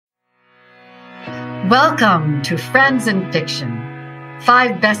Welcome to Friends in Fiction,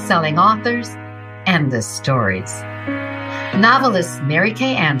 5 best-selling authors and the stories. Novelists Mary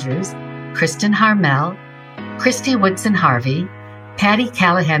Kay Andrews, Kristen Harmel, Christy Woodson Harvey, Patty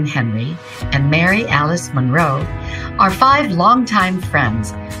Callahan Henry, and Mary Alice Monroe are 5 longtime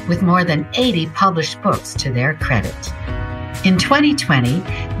friends with more than 80 published books to their credit. In 2020,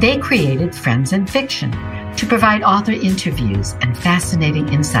 they created Friends in Fiction to provide author interviews and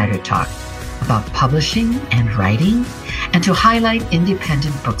fascinating insider talk about publishing and writing, and to highlight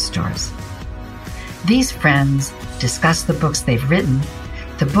independent bookstores. These friends discuss the books they've written,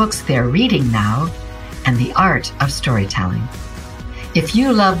 the books they're reading now, and the art of storytelling. If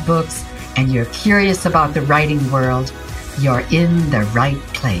you love books and you're curious about the writing world, you're in the right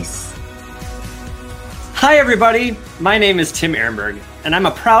place. Hi, everybody. My name is Tim Ehrenberg, and I'm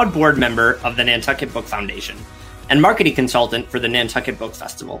a proud board member of the Nantucket Book Foundation and marketing consultant for the Nantucket Book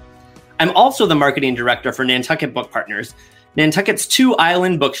Festival. I'm also the marketing director for Nantucket Book Partners, Nantucket's 2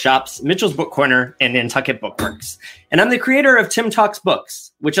 island bookshops, Mitchell's Book Corner and Nantucket Bookworks. And I'm the creator of Tim Talks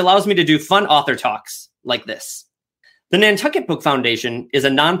Books, which allows me to do fun author talks like this. The Nantucket Book Foundation is a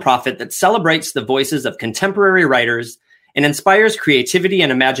nonprofit that celebrates the voices of contemporary writers and inspires creativity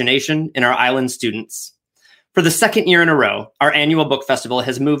and imagination in our island students. For the 2nd year in a row, our annual book festival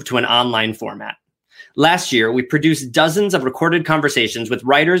has moved to an online format. Last year, we produced dozens of recorded conversations with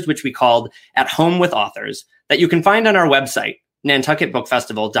writers, which we called At Home with Authors, that you can find on our website,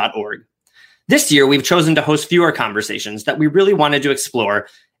 nantucketbookfestival.org. This year, we've chosen to host fewer conversations that we really wanted to explore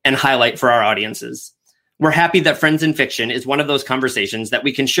and highlight for our audiences. We're happy that Friends in Fiction is one of those conversations that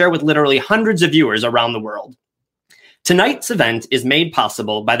we can share with literally hundreds of viewers around the world. Tonight's event is made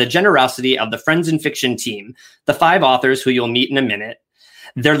possible by the generosity of the Friends in Fiction team, the 5 authors who you'll meet in a minute,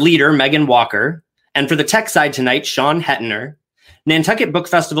 their leader, Megan Walker, and for the tech side tonight, Sean Hettener, Nantucket Book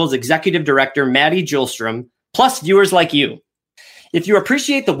Festival's executive director, Maddie Julstrom, plus viewers like you. If you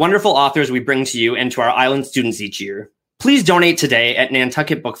appreciate the wonderful authors we bring to you and to our island students each year, please donate today at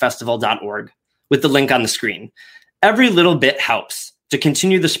nantucketbookfestival.org with the link on the screen. Every little bit helps to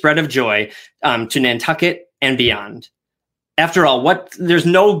continue the spread of joy to Nantucket and beyond. After all, there's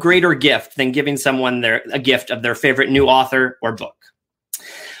no greater gift than giving someone a gift of their favorite new author or book.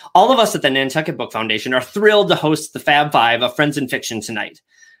 All of us at the Nantucket Book Foundation are thrilled to host the Fab 5 of Friends in Fiction tonight.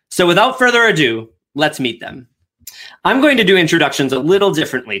 So without further ado, let's meet them. I'm going to do introductions a little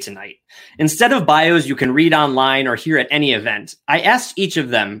differently tonight. Instead of bios you can read online or hear at any event, I asked each of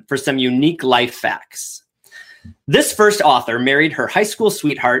them for some unique life facts. This first author married her high school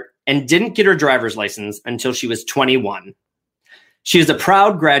sweetheart and didn't get her driver's license until she was 21. She is a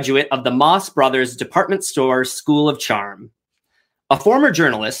proud graduate of the Moss Brothers Department Store School of Charm. A former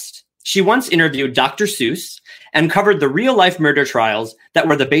journalist, she once interviewed Dr. Seuss and covered the real-life murder trials that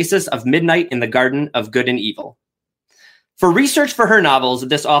were the basis of Midnight in the Garden of Good and Evil. For research for her novels,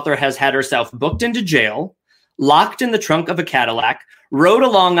 this author has had herself booked into jail, locked in the trunk of a Cadillac, rode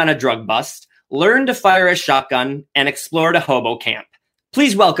along on a drug bust, learned to fire a shotgun, and explored a hobo camp.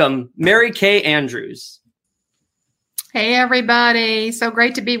 Please welcome Mary Kay Andrews. Hey, everybody. So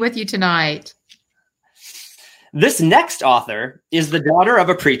great to be with you tonight. This next author is the daughter of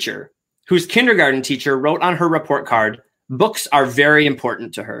a preacher whose kindergarten teacher wrote on her report card, "Books are very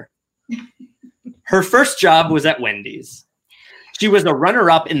important to her." Her first job was at Wendy's. She was a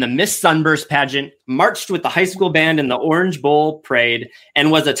runner-up in the Miss Sunburst pageant, marched with the high school band in the Orange Bowl parade,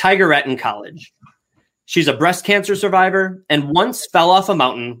 and was a Tigerette in college. She's a breast cancer survivor and once fell off a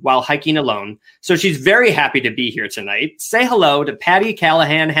mountain while hiking alone, so she's very happy to be here tonight. Say hello to Patty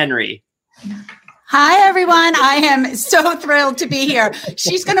Callahan Henry. Hi, everyone. I am so thrilled to be here.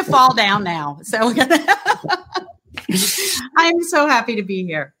 She's going to fall down now. So I'm so happy to be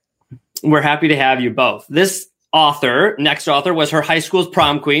here. We're happy to have you both. This next author, was her high school's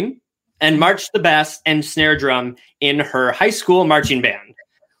prom queen and marched the bass and snare drum in her high school marching band.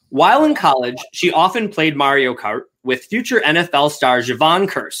 While in college, she often played Mario Kart with future NFL star Javon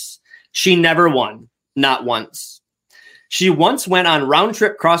Curse. She never won, not once. She once went on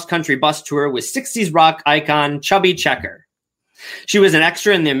round-trip cross-country bus tour with 60s rock icon Chubby Checker. She was an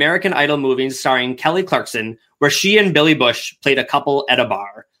extra in the American Idol movies starring Kelly Clarkson, where she and Billy Bush played a couple at a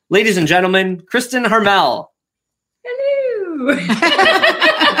bar. Ladies and gentlemen, Kristen Harmel. Hello.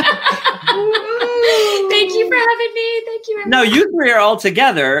 Thank you for having me. Thank you. Now, you 3 are all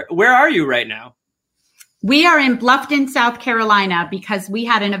together. Where are you right now? We are in Bluffton, South Carolina, because we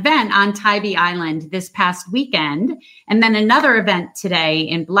had an event on Tybee Island this past weekend, and then another event today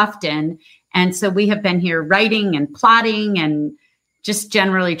in Bluffton. And so we have been here writing and plotting and just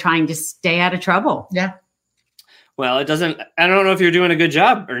generally trying to stay out of trouble. Yeah. Well, it doesn't, I don't know if you're doing a good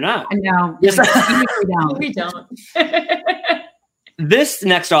job or not. No, Yes. We don't. This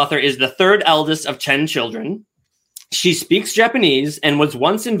next author is the third eldest of 10 children. She speaks Japanese and was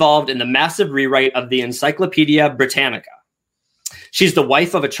once involved in the massive rewrite of the Encyclopedia Britannica. She's the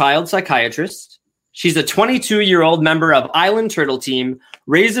wife of a child psychiatrist. She's a 22-year-old member of Island Turtle Team,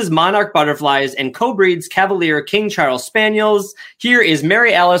 raises monarch butterflies, and co-breeds Cavalier King Charles Spaniels. Here is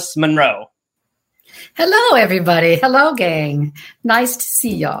Mary Alice Monroe. Hello, everybody. Hello, gang. Nice to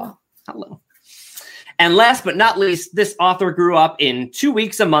see y'all. Hello. And last but not least, this author grew up in 2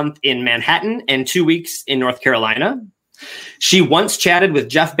 weeks a month in Manhattan and 2 weeks in North Carolina. She once chatted with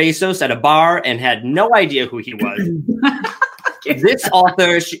Jeff Bezos at a bar and had no idea who he was. This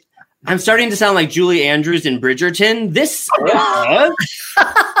author, I'm starting to sound like Julie Andrews in Bridgerton. This,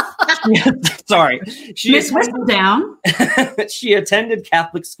 sorry. Miss Whistledown. She attended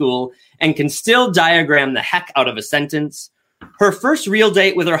Catholic school and can still diagram the heck out of a sentence. Her first real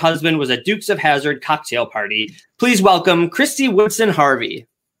date with her husband was a Dukes of Hazzard cocktail party. Please welcome Christy Woodson Harvey.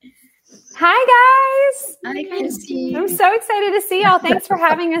 Hi, guys. Hi, Christy. I'm so excited to see y'all. Thanks for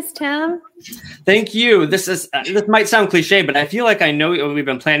having us, Tim. Thank you. This might sound cliche, but I feel like I know we've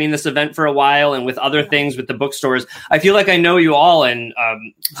been planning this event for a while, and with other things with the bookstores, I feel like I know you all and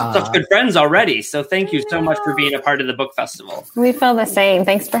such good friends already. So thank you so much for being a part of the book festival. We feel the same.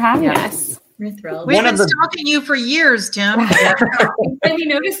 Thanks for having us. We're thrilled. We've been stalking you for years, Tim. And you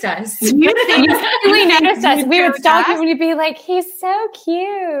noticed us. We noticed us. We would stalk you and you'd be like, he's so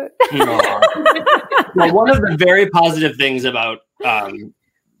cute. Well, one of the very positive things about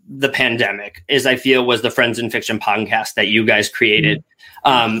the pandemic is, I feel, was the Friends in Fiction podcast that you guys created.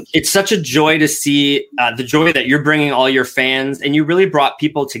 It's such a joy to see the joy that you're bringing all your fans, and you really brought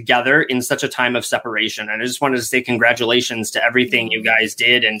people together in such a time of separation. And I just wanted to say congratulations to everything you guys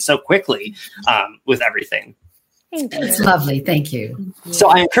did, and so quickly with everything. It's lovely. Thank you. So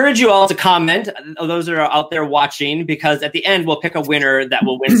I encourage you all to comment, those that are out there watching, because at the end we'll pick a winner that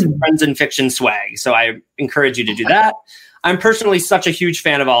will win some Friends in Fiction swag. So I encourage you to do that. I'm personally such a huge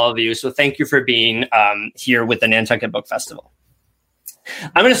fan of all of you, so thank you for being here with the Nantucket Book Festival.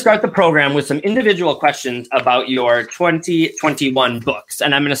 I'm going to start the program with some individual questions about your 2021 books,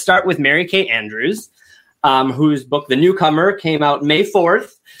 and I'm going to start with Mary Kay Andrews, whose book, The Newcomer, came out May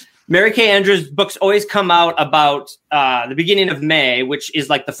 4th. Mary Kay Andrews' books always come out about the beginning of May, which is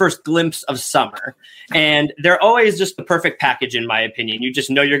like the first glimpse of summer. And they're always just the perfect package, in my opinion. You just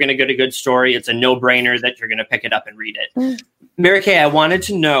know you're going to get a good story. It's a no-brainer that you're going to pick it up and read it. Mary Kay, I wanted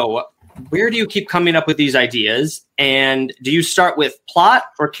to know, where do you keep coming up with these ideas? And do you start with plot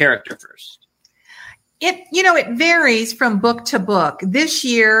or character first? It varies from book to book. This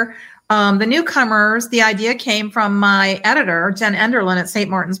year, The Newcomers, the idea came from my editor, Jen Enderlin at St.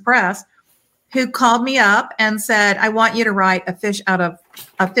 Martin's Press, who called me up and said, I want you to write a fish out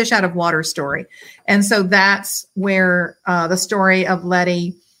of water story. And so that's where the story of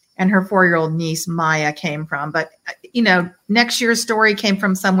Letty and her 4-year-old niece, Maya, came from. But, next year's story came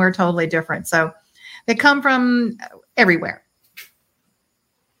from somewhere totally different. So they come from everywhere.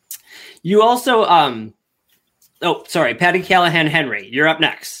 You also, Patty Callahan Henry, you're up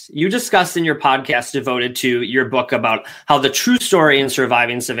next. You discussed in your podcast devoted to your book about how the true story in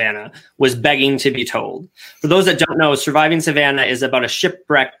Surviving Savannah was begging to be told. For those that don't know, Surviving Savannah is about a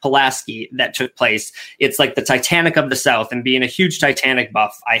shipwrecked Pulaski that took place. It's like the Titanic of the South, and being a huge Titanic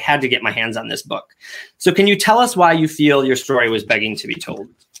buff, I had to get my hands on this book. So can you tell us why you feel your story was begging to be told?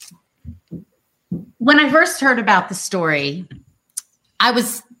 When I first heard about the story, I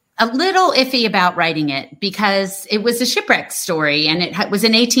was a little iffy about writing it because it was a shipwreck story and it was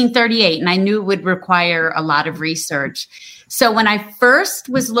in 1838 and I knew it would require a lot of research. So when I first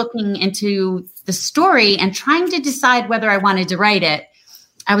was looking into the story and trying to decide whether I wanted to write it,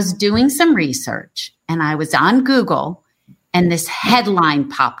 I was doing some research and I was on Google and this headline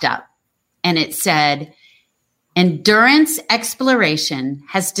popped up and it said, Endurance Exploration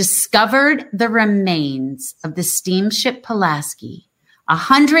has discovered the remains of the steamship Pulaski,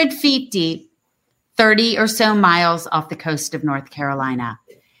 100 feet deep, 30 or so miles off the coast of North Carolina.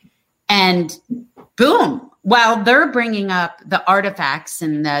 And boom, while they're bringing up the artifacts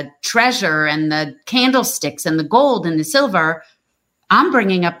and the treasure and the candlesticks and the gold and the silver, I'm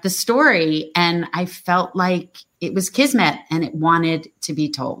bringing up the story. And I felt like it was kismet and it wanted to be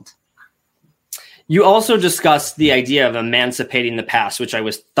told. You also discussed the idea of emancipating the past, which I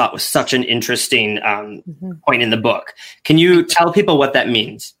thought was such an interesting point in the book. Can you tell people what that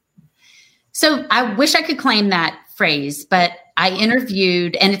means? So I wish I could claim that phrase, but I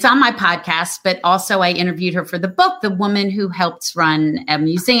interviewed, and it's on my podcast, but also I interviewed her for the book, the woman who helped run a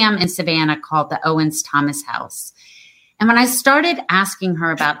museum in Savannah called the Owens Thomas House. And when I started asking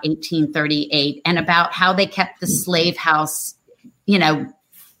her about 1838 and about how they kept the slave house,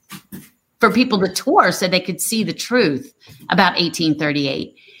 for people to tour so they could see the truth about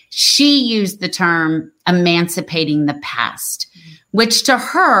 1838, she used the term emancipating the past, which to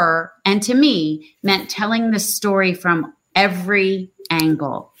her and to me meant telling the story from every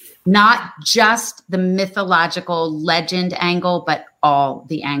angle, not just the mythological legend angle, but all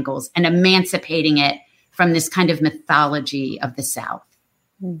the angles, and emancipating it from this kind of mythology of the South.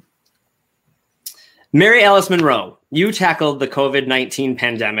 Mary Alice Monroe, you tackled the COVID-19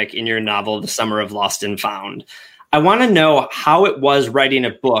 pandemic in your novel, The Summer of Lost and Found. I want to know how it was writing a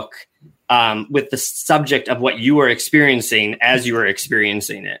book with the subject of what you were experiencing as you were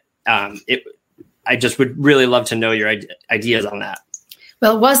experiencing it. I just would really love to know your ideas on that.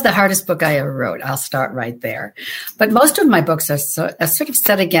 Well, it was the hardest book I ever wrote. I'll start right there. But most of my books are sort of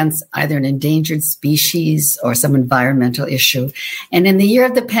set against either an endangered species or some environmental issue. And in the year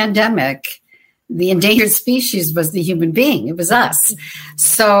of the pandemic, the endangered species was the human being. It was us.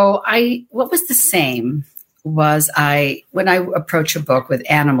 So what was the same was when I approach a book with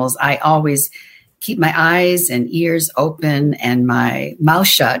animals, I always keep my eyes and ears open and my mouth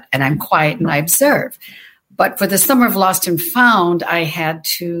shut, and I'm quiet and I observe. But for the Summer of Lost and Found, I had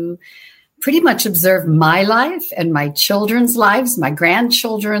to pretty much observe my life and my children's lives, my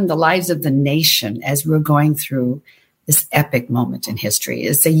grandchildren, the lives of the nation as we're going through this epic moment in history.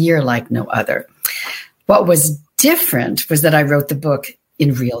 It's a year like no other. What was different was that I wrote the book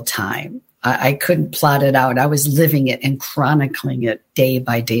in real time. I couldn't plot it out. I was living it and chronicling it day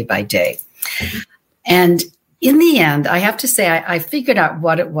by day by day. And in the end, I have to say, I figured out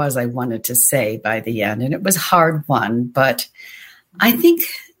what it was I wanted to say by the end, and it was hard won. But I think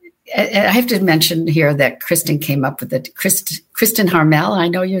I have to mention here that Kristen came up with it. Kristen Harmel, I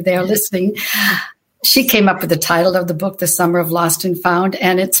know you're there listening. She came up with the title of the book, The Summer of Lost and Found,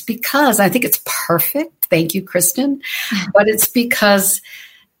 and it's because I think it's perfect. Thank you, Kristen. But it's because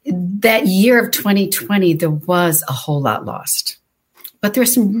that year of 2020, there was a whole lot lost. But there are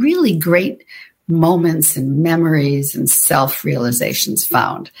some really great moments and memories and self-realizations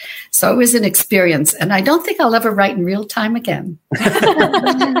found. So it was an experience, and I don't think I'll ever write in real time again.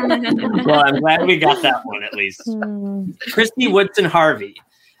 Well, I'm glad we got that one at least. Christy Woodson Harvey.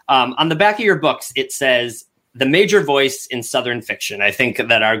 On the back of your books, it says, the major voice in Southern fiction. I think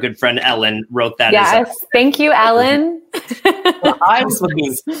that our good friend Ellen wrote that. Yes, thank you, Ellen.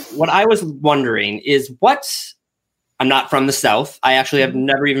 What I was wondering is I'm not from the South. I actually have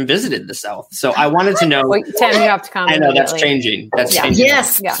never even visited the South. So I wanted to know. Wait, Tim, you have to comment. I know that's changing. That's changing.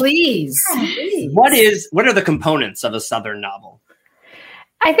 Yes, please. What are the components of a Southern novel?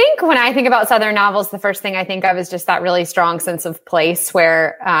 I think when I think about Southern novels, the first thing I think of is just that really strong sense of place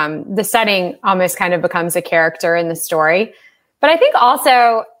where the setting almost kind of becomes a character in the story. But I think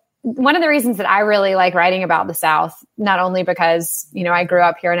also one of the reasons that I really like writing about the South, not only because, I grew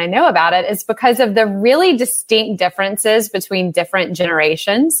up here and I know about it, is because of the really distinct differences between different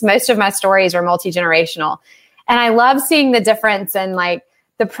generations. Most of my stories are multi-generational. And I love seeing the difference in like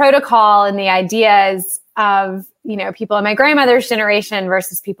the protocol and the ideas of, people in my grandmother's generation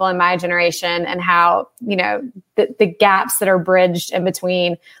versus people in my generation, and how, the gaps that are bridged in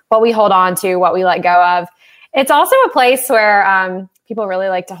between what we hold on to, what we let go of. It's also a place where people really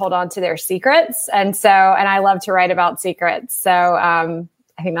like to hold on to their secrets. And I love to write about secrets. So I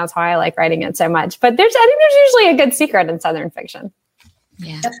think that's why I like writing it so much. But I think there's usually a good secret in Southern fiction.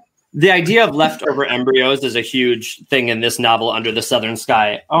 Yeah. The idea of leftover embryos is a huge thing in this novel, Under the Southern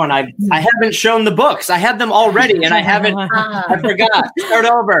Sky. Oh, and I haven't shown the books. I had them already, and I haven't. I forgot. Start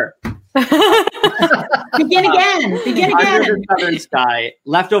over. Begin again. Under the Southern Sky,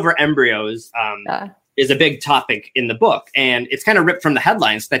 leftover embryos is a big topic in the book, and it's kind of ripped from the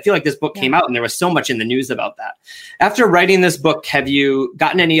headlines. I feel like this book came out, and there was so much in the news about that. After writing this book, have you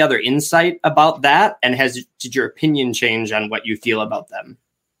gotten any other insight about that? And did your opinion change on what you feel about them?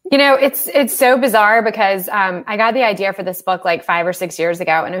 It's so bizarre because I got the idea for this book like 5 or 6 years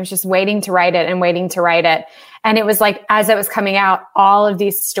ago, and I was just waiting to write it. And it was like, as it was coming out, all of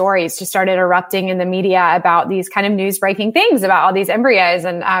these stories just started erupting in the media about these kind of news breaking things about all these embryos.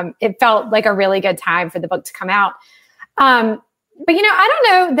 And it felt like a really good time for the book to come out. But I don't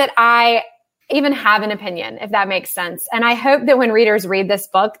know that I even have an opinion, if that makes sense. And I hope that when readers read this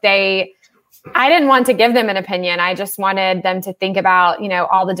book, I didn't want to give them an opinion. I just wanted them to think about,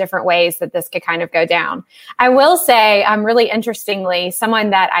 all the different ways that this could kind of go down. I will say, really interestingly,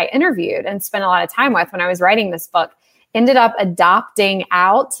 someone that I interviewed and spent a lot of time with when I was writing this book ended up adopting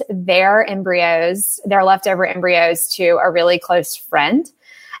out their leftover embryos to a really close friend.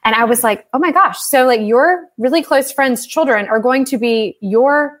 And I was like, oh my gosh. So like your really close friends' children are going to be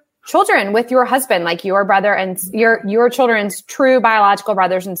your children with your husband, like your brother and your children's true biological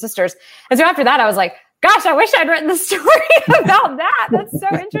brothers and sisters. And so after that, I was like, gosh, I wish I'd written the story about that. That's so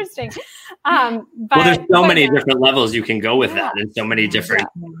interesting. Well, there's so many different levels you can go with that, and so many different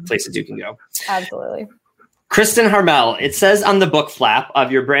places you can go. Absolutely. Kristen Harmel, it says on the book flap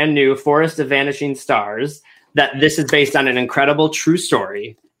of your brand new Forest of Vanishing Stars that this is based on an incredible true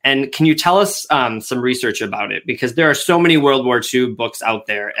story. And can you tell us some research about it? Because there are so many World War II books out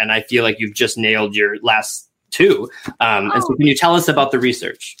there, and I feel like you've just nailed your last two. And so can you tell us about the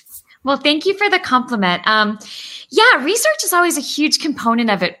research? Well, thank you for the compliment. Research is always a huge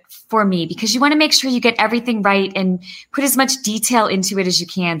component of it for me, because you want to make sure you get everything right and put as much detail into it as you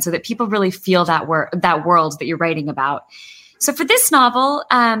can so that people really feel that world that you're writing about. So for this novel,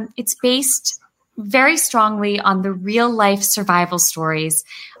 it's based very strongly on the real life survival stories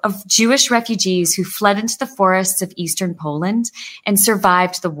of Jewish refugees who fled into the forests of Eastern Poland and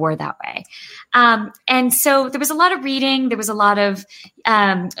survived the war that way. And so there was a lot of reading, there was a lot of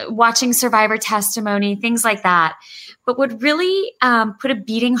watching survivor testimony, things like that. But what really put a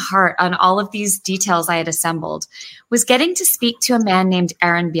beating heart on all of these details I had assembled was getting to speak to a man named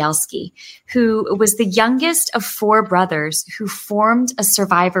Aaron Bielski, who was the youngest of 4 brothers who formed a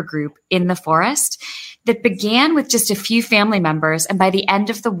survivor group in the forest that began with just a few family members, and by the end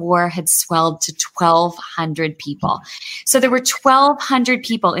of the war had swelled to 1,200 people. So there were 1,200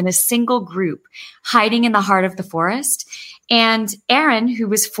 people in a single group hiding in the heart of the forest. And Aaron, who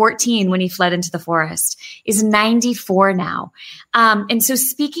was 14 when he fled into the forest, is 94 now. And so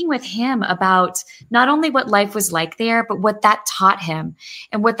speaking with him about not only what life was like there, but what that taught him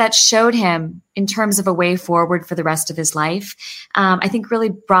and what that showed him in terms of a way forward for the rest of his life, I think really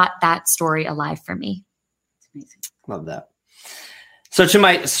brought that story alive for me. Amazing. Love that. So to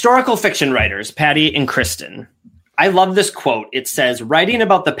my historical fiction writers, Patty and Kristen, I love this quote. It says, writing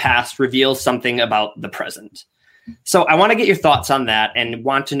about the past reveals something about the present. So I want to get your thoughts on that and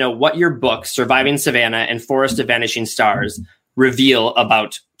want to know what your books, Surviving Savannah and Forest of Vanishing Stars, reveal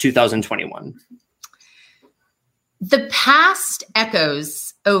about 2021. The past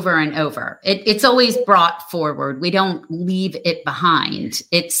echoes over and over. It's always brought forward. We don't leave it behind.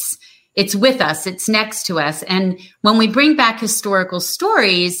 It's with us. It's next to us. And when we bring back historical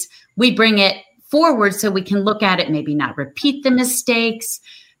stories, we bring it forward so we can look at it, maybe not repeat the mistakes.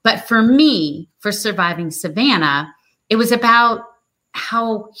 But for me, for Surviving Savannah, it was about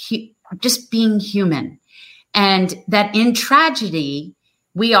how just being human, and that in tragedy,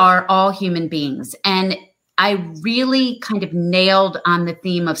 we are all human beings. And I really kind of nailed on the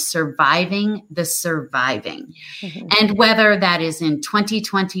theme of surviving the surviving. Mm-hmm. And whether that is in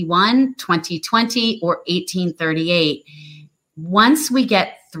 2021, 2020, or 1838, once we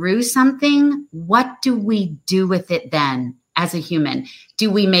get through something, what do we do with it then? As a human,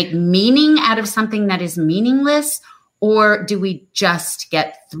 do we make meaning out of something that is meaningless, or do we just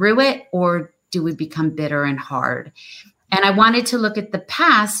get through it, or do we become bitter and hard? And I wanted to look at the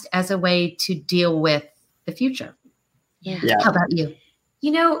past as a way to deal with the future. Yeah. How about you?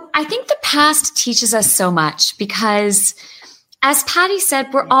 You know, I think the past teaches us so much because, as Patty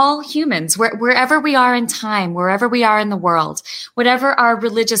said, we're all humans. Wherever we are in time, wherever we are in the world, whatever our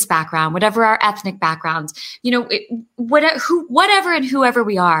religious background, whatever our ethnic background, whatever and whoever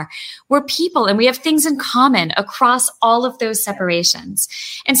we are, we're people and we have things in common across all of those separations.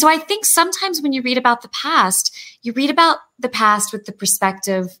 And so I think sometimes when you read about the past, you read about the past with the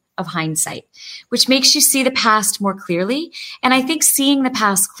perspective of hindsight, which makes you see the past more clearly. And I think seeing the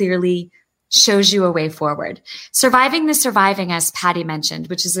past clearly shows you a way forward. Surviving the surviving, as Patty mentioned,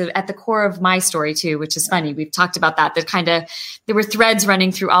 which is at the core of my story too, which is funny. We've talked about that there were threads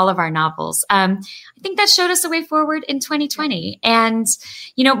running through all of our novels. I think that showed us a way forward in 2020. And,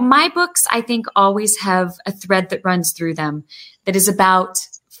 my books, I think, always have a thread that runs through them that is about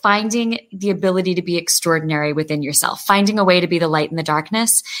finding the ability to be extraordinary within yourself, finding a way to be the light in the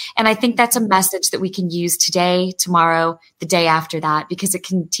darkness. And I think that's a message that we can use today, tomorrow, the day after that, because it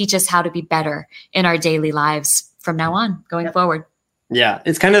can teach us how to be better in our daily lives from now on, going forward. Yeah,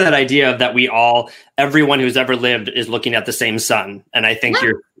 it's kind of that idea of that everyone who's ever lived is looking at the same sun. And I think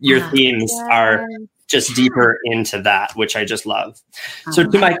your themes are just deeper into that, which I just love. So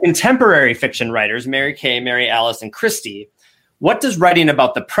to my contemporary fiction writers, Mary Kay, Mary Alice, and Christy, what does writing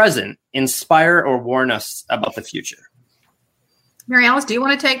about the present inspire or warn us about the future? Mary Alice, do you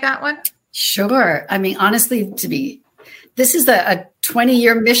want to take that one? Sure. I mean, honestly, this is a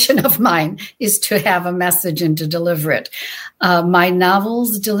 20-year mission of mine, is to have a message and to deliver it. My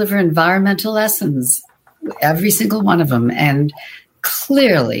novels deliver environmental lessons, every single one of them. And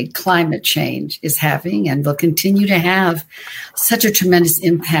clearly climate change is having and will continue to have such a tremendous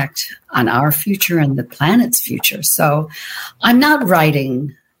impact on our future and the planet's future. So I'm not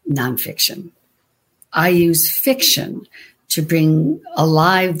writing nonfiction. I use fiction to bring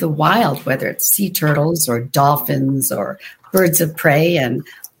alive the wild, whether it's sea turtles or dolphins or birds of prey and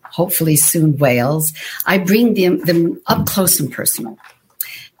hopefully soon whales. I bring them up close and personal.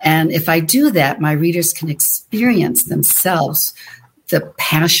 And if I do that, my readers can experience themselves the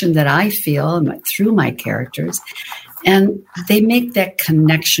passion that I feel through my characters, and they make that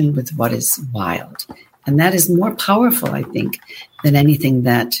connection with what is wild. And that is more powerful, I think, than anything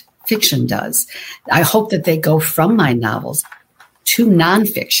that fiction does. I hope that they go from my novels to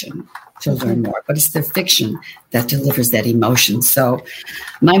nonfiction to learn more, but it's the fiction that delivers that emotion. So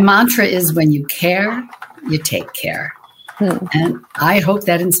my mantra is, when you care, you take care. And I hope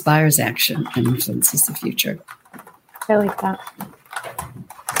that inspires action and influences the future. I like that.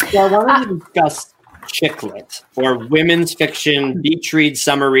 So I wanted to discuss chick lit, or women's fiction, beach reads,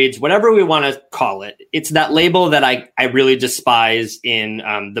 summer reads, whatever we want to call it. It's that label that I really despise in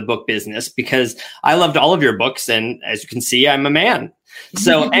the book business, because I loved all of your books. And as you can see, I'm a man.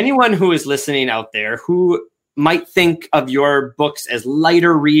 So anyone who is listening out there who might think of your books as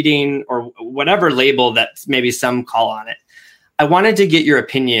lighter reading, or whatever label that maybe some call on it, I wanted to get your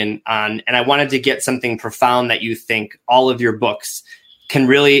opinion on, and I wanted to get something profound that you think all of your books can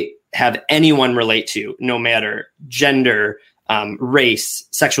really have anyone relate to, no matter gender, race,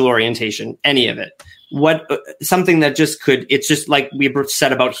 sexual orientation, any of it. What something that just could, it's just like we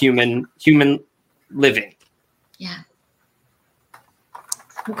said about human living. Yeah.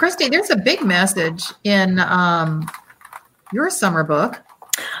 Well, Christy, there's a big message in your summer book.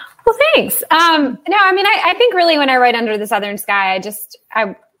 Well, thanks. I think really when I write Under the Southern Sky,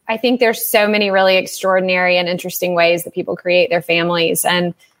 I think there's so many really extraordinary and interesting ways that people create their families,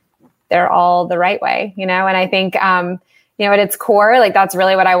 and they're all the right way, and I think, at its core, like that's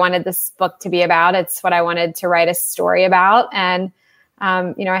really what I wanted this book to be about. It's what I wanted to write a story about. And,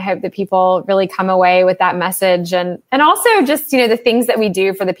 I hope that people really come away with that message, and also just, the things that we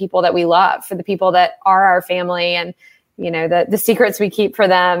do for the people that we love, for the people that are our family, and, the secrets we keep for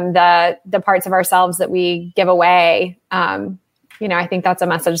them, the parts of ourselves that we give away. I think that's a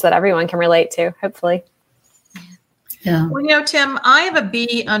message that everyone can relate to, hopefully. Yeah. Well, Tim, I have a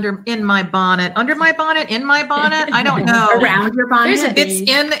bee under my bonnet. I don't know. Around your bonnet? It's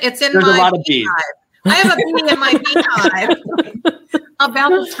in There's my a lot of bees. I have a bee in my beehive about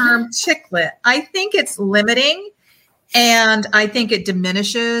the term chick lit. I think it's limiting, and I think it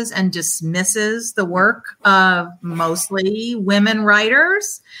diminishes and dismisses the work of mostly women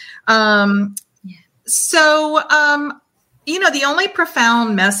writers. The only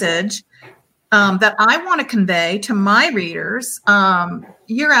profound message that I want to convey to my readers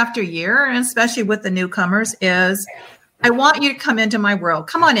year after year, and especially with the newcomers, is I want you to come into my world.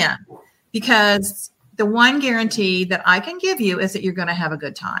 Come on in, because the one guarantee that I can give you is that you're going to have a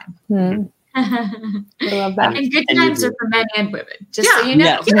good time. I love that. And good times are for men and women, just so you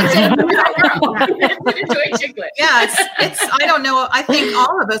know. Yeah, it's I don't know. I think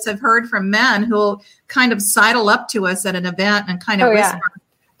all of us have heard from men who kind of sidle up to us at an event and kind of whisper,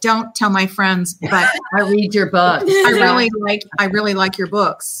 "Don't tell my friends, but I read your books. I really like your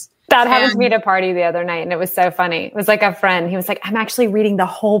books." That happened to me at a party the other night, and it was so funny. It was like a friend. He was like, "I'm actually reading the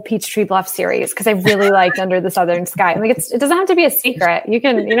whole Peachtree Bluff series because I really liked Under the Southern Sky." I'm like, it doesn't have to be a secret. You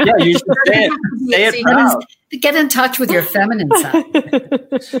can, Yeah, you should say it proud. Get in touch with your feminine side.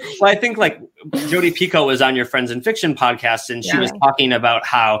 Well, I think like Jodi Picoult was on your Friends in Fiction podcast, and she was talking about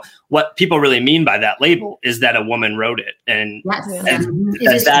how what people really mean by that label is that a woman wrote it, and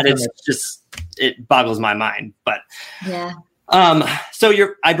that is just, it boggles my mind. But yeah.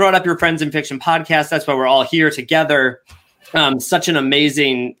 I brought up your Friends in Fiction podcast. That's why we're all here together. Such an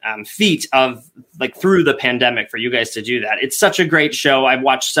amazing feat of like through the pandemic for you guys to do that. It's such a great show. I've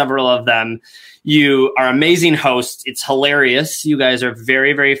watched several of them. You are amazing hosts. It's hilarious. You guys are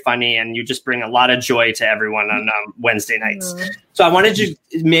very, very funny, and you just bring a lot of joy to everyone on Wednesday nights. So I wanted you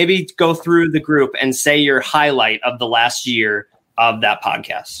to maybe go through the group and say your highlight of the last year of that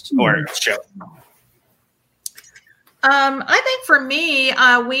podcast or show. I think for me,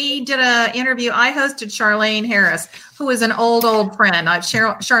 we did an interview. I hosted Charlene Harris, who is an old friend.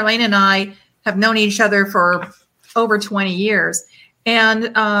 Charlene and I have known each other for over 20 years.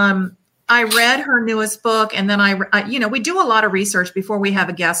 And I read her newest book, and then we do a lot of research before we have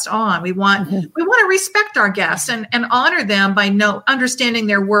a guest on. We want to respect our guests and honor them by understanding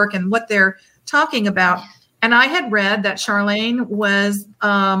their work and what they're talking about. And I had read that Charlene was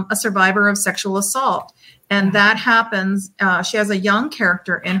a survivor of sexual assault. And that happens. She has a young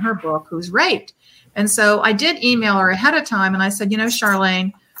character in her book who's raped. And so I did email her ahead of time, and I said,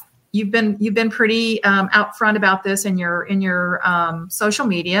 Charlene, you've been pretty out front about this in your social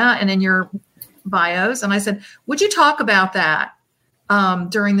media and in your bios. And I said, would you talk about that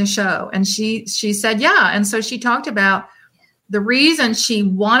during the show? And she said, yeah. And so she talked about the reason she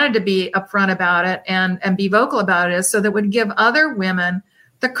wanted to be upfront about it and be vocal about it is so that it would give other women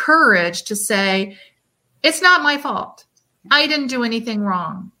the courage to say, it's not my fault. I didn't do anything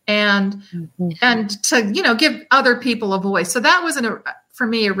wrong. And to, give other people a voice. So that was for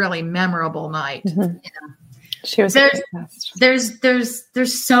me, a really memorable night. Mm-hmm. Yeah. She was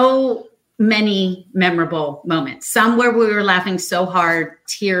there's so many memorable moments. Some where we were laughing so hard,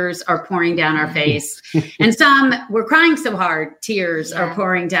 tears are pouring down our face. And some we're crying so hard, tears are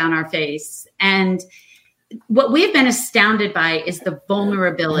pouring down our face. And what we've been astounded by is the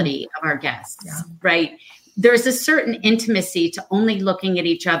vulnerability of our guests, right? There's a certain intimacy to only looking at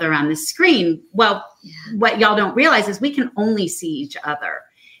each other on the screen. Well, what y'all don't realize is we can only see each other.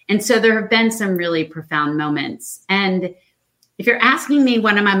 And so there have been some really profound moments. And if you're asking me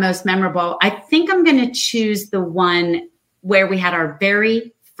one of my most memorable, I think I'm going to choose the one where we had our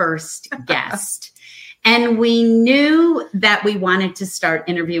very first guest. And we knew that we wanted to start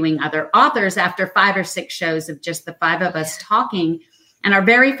interviewing other authors after 5 or 6 shows of just the 5 of us talking. And our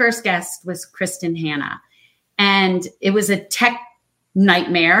very first guest was Kristen Hanna. And it was a tech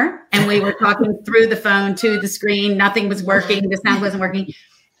nightmare. And we were talking through the phone to the screen. Nothing was working. The sound wasn't working.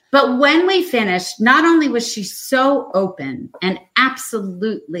 But when we finished, not only was she so open and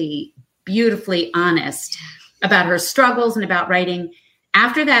absolutely beautifully honest about her struggles and about writing,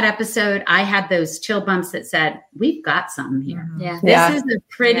 after that episode, I had those chill bumps that said, we've got something here. This is a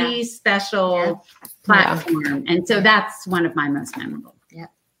pretty special platform. And so that's one of my most memorable.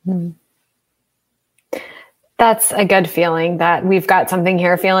 That's a good feeling, that we've got something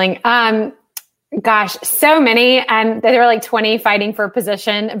here feeling. Gosh, so many. And there were like 20 fighting for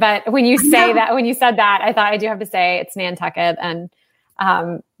position. But when you said that, I thought I do have to say it's Nantucket. And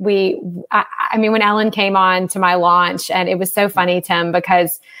when Ellen came on to my launch, and it was so funny, Tim,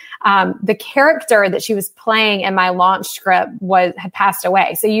 because the character that she was playing in my launch script had passed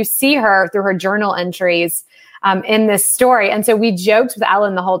away. So you see her through her journal entries in this story. And so we joked with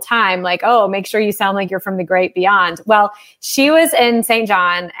Ellen the whole time, like, oh, make sure you sound like you're from the great beyond. Well, she was in St.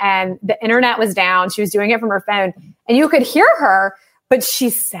 John and the internet was down. She was doing it from her phone and you could hear her, but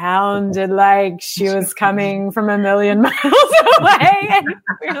she sounded like she was coming from a million miles away. And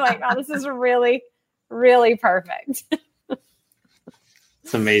we were like, oh, this is really, really perfect.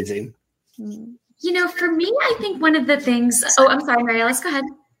 It's amazing. For me, I think one of the things, I'm sorry, Mary Alice, go ahead.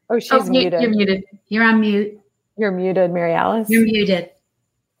 Oh, she's muted. You're muted. You're on mute. You're muted, Mary Alice. You're muted.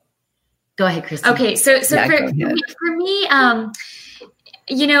 Go ahead, Kristen. Okay, so for me, I'm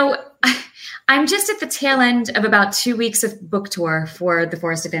just at the tail end of about 2 weeks of book tour for The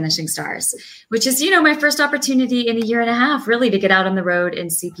Forest of Vanishing Stars, which is, my first opportunity in a year and a half, really, to get out on the road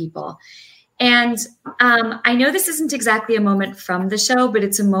and see people. And I know this isn't exactly a moment from the show, but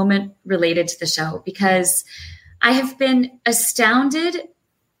it's a moment related to the show because I have been astounded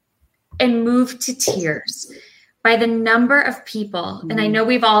and moved to tears by the number of people. And I know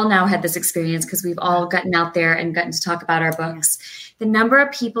we've all now had this experience because we've all gotten out there and gotten to talk about our books. The number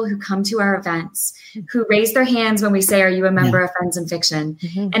of people who come to our events, who raise their hands when we say, are you a member of Friends in Fiction?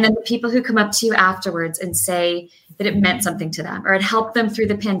 And then the people who come up to you afterwards and say that it meant something to them, or it helped them through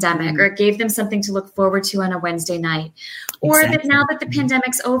the pandemic, or it gave them something to look forward to on a Wednesday night. Or that now that the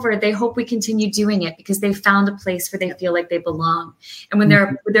pandemic's over, they hope we continue doing it because they found a place where they feel like they belong. And when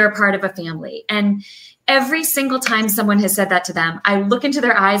they're a part of a family. And every single time someone has said that to them, I look into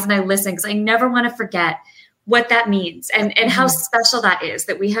their eyes and I listen because I never want to forget what that means and how special that is,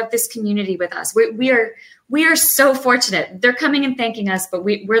 that we have this community with us. We are so fortunate. They're coming and thanking us, but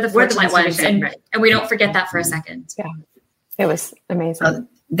we're the fortunate ones. And we don't forget that for a second. Yeah, it was amazing.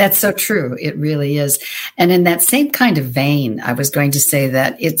 That's so true. It really is. And in that same kind of vein, I was going to say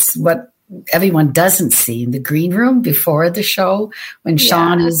that it's what everyone doesn't see in the green room before the show when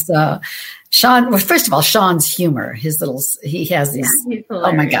Sean is well, first of all, Sean's humor, he has these,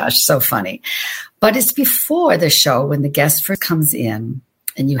 oh my gosh, so funny. But it's before the show when the guest first comes in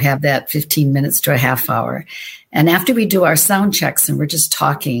and you have that 15 minutes to a half hour. And after we do our sound checks and we're just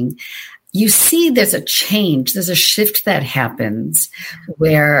talking, you see there's a change, there's a shift that happens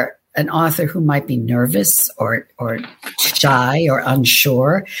where an author who might be nervous or shy or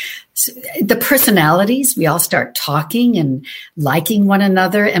unsure the personalities, we all start talking and liking one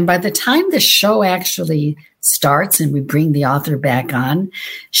another. And by the time the show actually starts and we bring the author back on,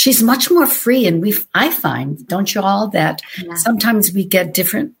 she's much more free. And I find, don't you all, that sometimes we get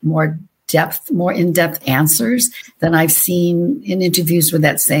different, more in-depth answers than I've seen in interviews with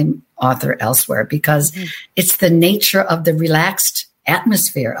that same author elsewhere, because it's the nature of the relaxed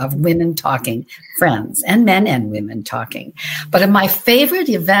atmosphere of women talking, friends and men and women talking. But in my favorite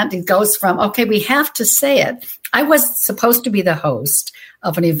event, it goes from, okay, we have to say it. I was supposed to be the host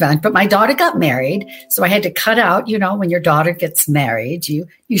of an event, but my daughter got married. So I had to cut out, when your daughter gets married, you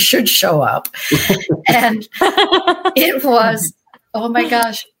should show up. And it was, oh my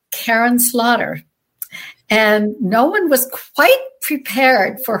gosh, Karen Slaughter. And no one was quite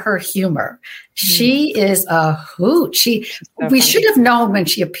prepared for her humor. She is a hoot. We should have known when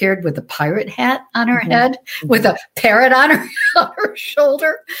she appeared with a pirate hat on her head, with a parrot on her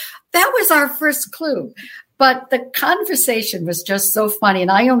shoulder. That was our first clue. But the conversation was just so funny. And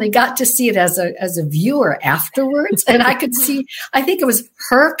I only got to see it as a viewer afterwards. And I could see, I think it was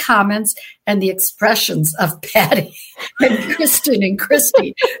her comments and the expressions of Patty and Kristen and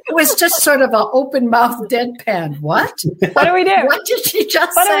Christy. It was just sort of an open mouth deadpan. What? What do we do? What did she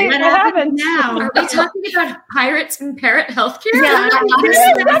just say? What happened now? Are we talking about pirates and parrot healthcare? Yeah.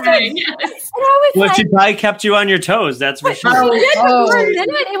 Well, she probably kept you on your toes. That's for sure. For a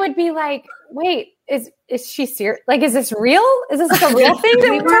minute, it would be like, wait, is she serious? Like, is this real? Is this like a real thing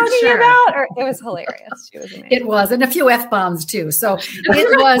that we're talking about? Or it was hilarious. She was amazing. It was, and a few F-bombs too. So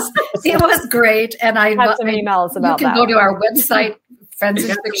it was great. And I had some emails about that. You can go to our website,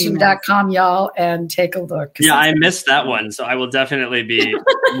 friendsandfiction.com, y'all, and take a look. Yeah, I missed that one, so I will definitely be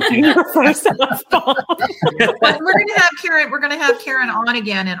first F-bomb. But we're gonna have Karen on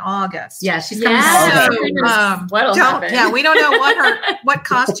again in August. Yeah, she's coming. What'll happen? Yeah, we don't know what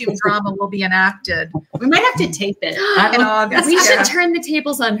costume drama will be enacted. We might have to tape it in August. We should turn the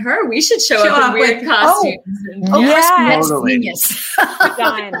tables on her. We should show up in weird costumes. Genius.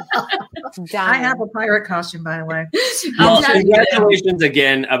 Done. I have a pirate costume, by the way. Well, congratulations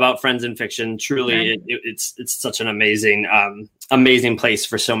again about Friends in Fiction. Truly, it's such an amazing place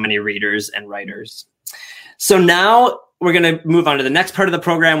for so many readers and writers. So now we're going to move on to the next part of the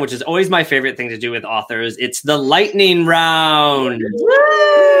program, which is always my favorite thing to do with authors. It's the lightning round.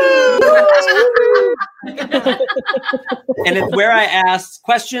 And it's where I ask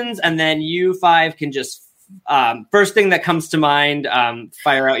questions, and then you five can just, first thing that comes to mind,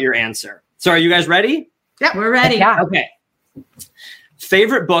 fire out your answer. So are you guys ready? Yep, we're ready. Yeah. Okay.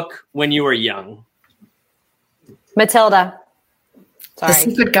 Favorite book when you were young? Matilda. The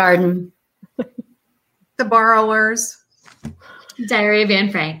Secret Garden. The Borrowers. Diary of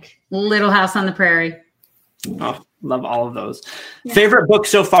Anne Frank. Little House on the Prairie. Oh, love all of those. Yeah. Favorite book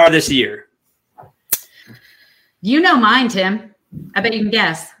so far this year? You know mine, Tim. I bet you can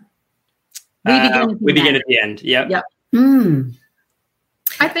guess. We begin at the end. Yep.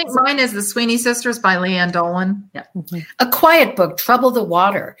 I think mine is The Sweeney Sisters by Leanne Dolan. Yep. A quiet book, Trouble the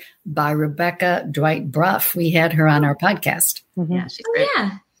Water by Rebecca Dwight Bruff. We had her on our podcast. Yeah, she's great.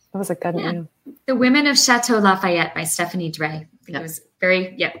 That was a good one. The Women of Chateau Lafayette by Stephanie Dre. I think it was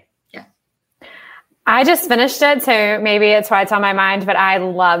very, I just finished it, so maybe it's why it's on my mind, but I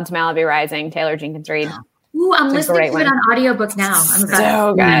loved Malibu Rising, Taylor Jenkins Reid. Ooh, I'm listening to it on audiobook now. I'm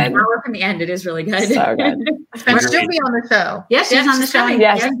so good. An hour from the end. It is really good. So good. And she'll be on the show. Yeah, she's on the show.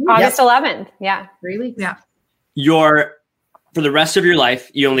 Yes, August 11th. Yeah. 3 weeks. Yeah. For the rest of your life,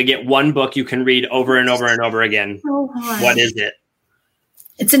 you only get one book you can read over and over and over again. What is it?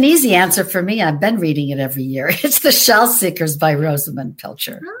 It's an easy answer for me. I've been reading it every year. It's The Shell Seekers by Rosamund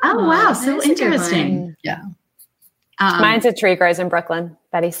Pilcher. Oh, wow. So interesting. Yeah. Mine's A Tree Grows in Brooklyn,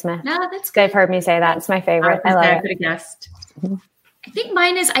 Betty Smith. No, that's good. They've heard me say that. It's my favorite. I love it. I could have guessed. I think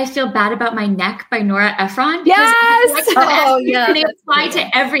mine is I Feel Bad About My Neck by Nora Ephron. Yes! They apply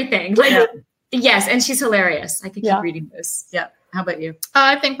to everything. Yes, and she's hilarious. I could keep reading this. Yeah. How about you?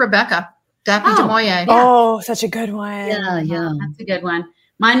 I think Rebecca. Daphne du Maurier. Oh, such a good one. Yeah. That's a good one.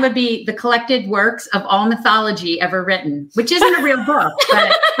 Mine would be The Collected Works of All Mythology Ever Written, which isn't a real book,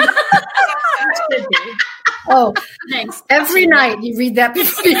 but it should be. Oh, thanks. Every night you read that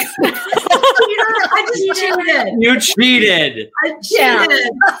before you I just cheated. You cheated. I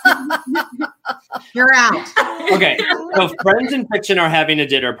cheated. You're out. Okay. So Friends in Fiction are having a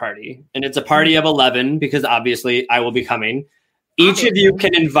dinner party, and it's a party of 11 because obviously I will be coming. Each of you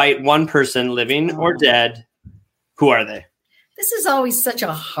can invite one person, living or dead. Who are they? This is always such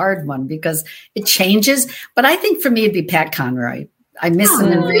a hard one because it changes. But I think for me, it'd be Pat Conroy. I miss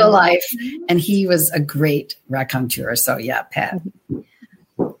him in real life, and he was a great raconteur. So, yeah, Pat.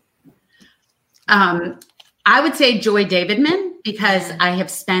 I would say Joy Davidman, because I have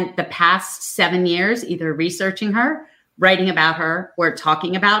spent the past 7 years either researching her, writing about her, or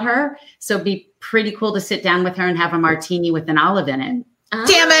talking about her. So it'd be pretty cool to sit down with her and have a martini with an olive in it. Oh.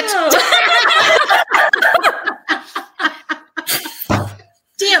 Damn it.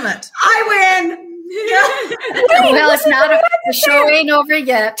 Damn it. I win. Well, it's not. The show ain't over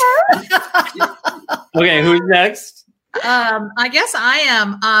yet. Okay, who's next? I guess I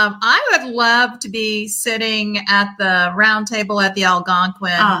am. I would love to be sitting at the round table at the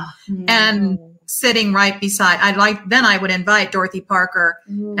Algonquin and sitting right beside. Then I would invite Dorothy Parker,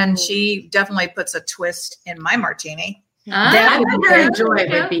 and she definitely puts a twist in my martini. I think her and Joy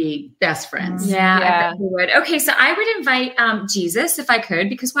would be best friends. Yeah, I bet we would. Okay, so I would invite Jesus if I could,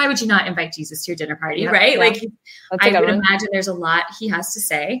 because why would you not invite Jesus to your dinner party, right? Yeah. Like, I would imagine there's a lot he has to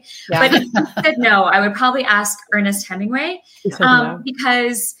say. Yeah. But if he said no, I would probably ask Ernest Hemingway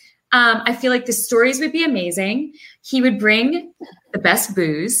because I feel like the stories would be amazing. He would bring the best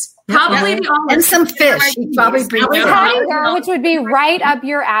booze. Probably and some fish. He'd probably bring which would be right up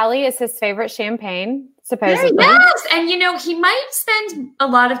your alley. Is his favorite champagne. Supposedly. Yes. And, he might spend a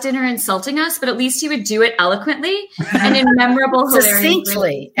lot of dinner insulting us, but at least he would do it eloquently and in memorable,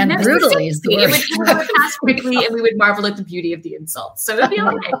 succinctly and brutally. It would pass quickly, and we would marvel at the beauty of the insults. So it would be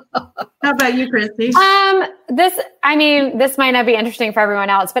all right. How about you, Christy? This might not be interesting for everyone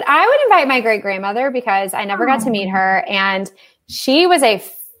else, but I would invite my great-grandmother because I never got to meet her. And she was a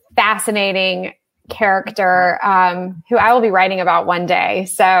fascinating character who I will be writing about one day.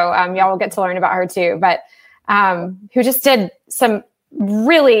 So y'all will get to learn about her too, but who just did some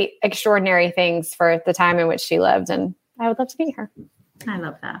really extraordinary things for the time in which she lived. And I would love to meet her. I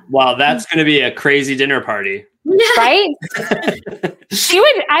love that. Wow, that's going to be a crazy dinner party. Right?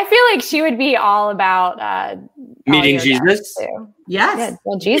 I feel like she would be all about meeting Jesus. Yes. Yeah,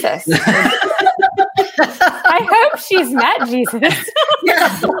 well, Jesus. I hope she's met Jesus.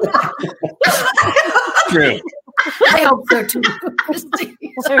 True. I hope so too.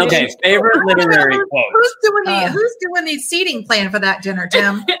 Okay, favorite literary quote. Who's doing the seating plan for that dinner,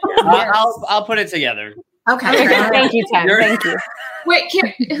 Tim? I'll put it together. Okay. Thank you, Tim. Thank you. Wait,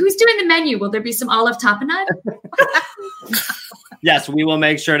 who's doing the menu? Will there be some olive tapenade? Yes, we will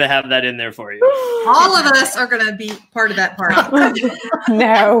make sure to have that in there for you. All of us are going to be part of that party.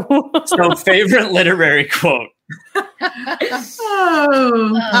 No. So, favorite literary quote.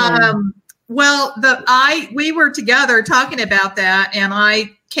 We were together talking about that, and I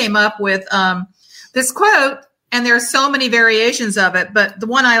came up with this quote, and there are so many variations of it, but the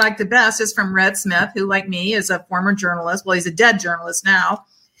one I like the best is from Red Smith, who, like me, is a former journalist. Well, he's a dead journalist now,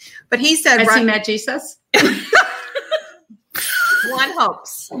 but he said, "Has he met Jesus?" One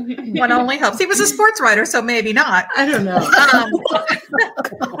hopes. One only hopes. He was a sports writer, so maybe not. I don't know.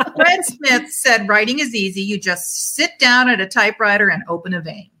 Red Smith said, "Writing is easy. You just sit down at a typewriter and open a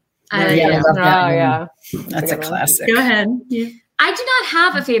vein." I love that. Yeah. That's a classic. Go ahead. Yeah. I do not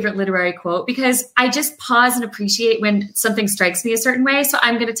have a favorite literary quote because I just pause and appreciate when something strikes me a certain way. So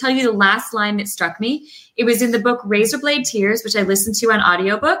I'm going to tell you the last line that struck me. It was in the book Razorblade Tears, which I listened to on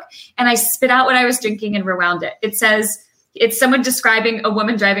audiobook, and I spit out what I was drinking and rewound it. It says, it's someone describing a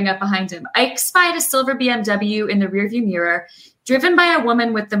woman driving up behind him. Ike spied a silver BMW in the rearview mirror, driven by a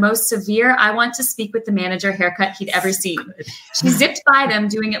woman with the most severe I want to speak with the manager haircut he'd ever seen. She zipped by them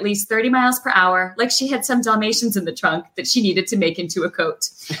doing at least 30 miles per hour, like she had some Dalmatians in the trunk that she needed to make into a coat.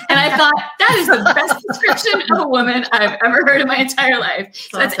 And I thought, that is the best description of a woman I've ever heard in my entire life.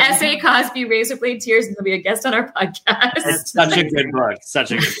 So that's S.A. Cosby, Razorblade Tears, and he'll be a guest on our podcast. It's such a good book.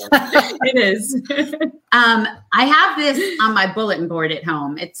 Such a good book. It is. I have this on my bulletin board at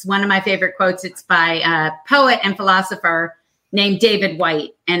home. It's one of my favorite quotes. It's by a poet and philosopher named David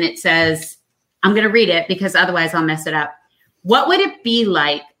White. And it says, I'm going to read it because otherwise I'll mess it up. What would it be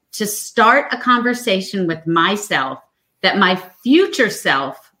like to start a conversation with myself that my future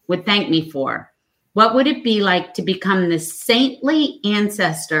self would thank me for? What would it be like to become the saintly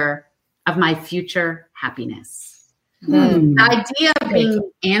ancestor of my future happiness? The idea of being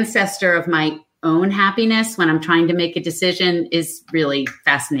ancestor of my own happiness when I'm trying to make a decision is really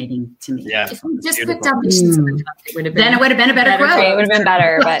fascinating to me. Yeah. If we just put Dalmatians in the trunk, it would have been. Then it would have been a better quote. It would have been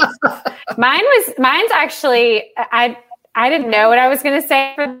better, but mine's actually, I didn't know what I was going to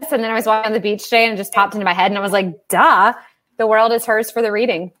say for this. And then I was walking on the beach today and it just popped into my head and I was like, duh, the world is hers for the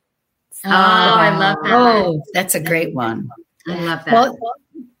reading. Oh, I love that. Oh, that's a great one. I love that. Well,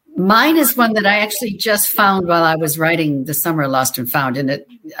 mine is one that I actually just found while I was writing The Summer Lost and Found, and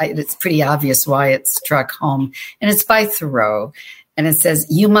it's pretty obvious why it struck home. And it's by Thoreau, and it says,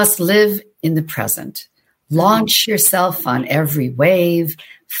 "You must live in the present. Launch yourself on every wave.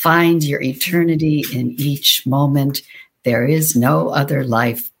 Find your eternity in each moment. There is no other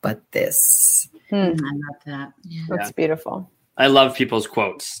life but this. I love that. That's beautiful. I love people's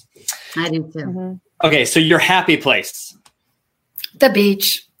quotes. I do too. Okay, so your happy place. The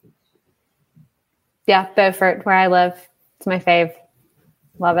beach. Yeah, Beaufort, where I live. It's my fave.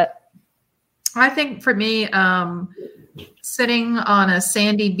 Love it. I think for me, sitting on a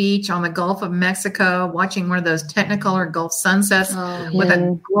sandy beach on the Gulf of Mexico, watching one of those Technicolor Gulf sunsets with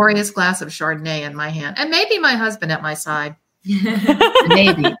a glorious glass of Chardonnay in my hand, and maybe my husband at my side.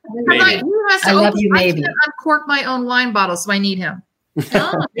 Maybe. I love you, maybe. I can't uncork my own wine bottle, so I need him.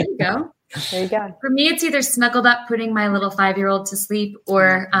 Oh, there you go. There you go. For me, it's either snuggled up putting my little 5-year-old to sleep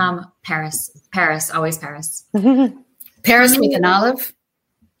or Paris. Paris, always Paris. Paris with an olive.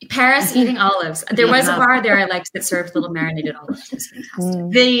 Paris eating olives. There was a bar there I liked that served little marinated olives. It was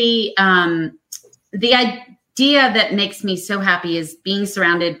fantastic. The idea that makes me so happy is being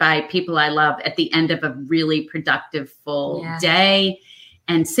surrounded by people I love at the end of a really productive full day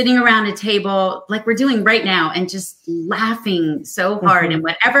and sitting around a table like we're doing right now and just laughing so hard. And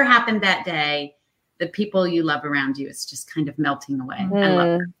whatever happened that day, the people you love around you, it's just kind of melting away. I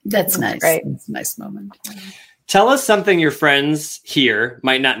love it. That's nice. Great. That's a nice moment. Tell us something your friends here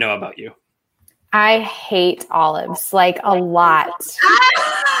might not know about you. I hate olives, like a lot.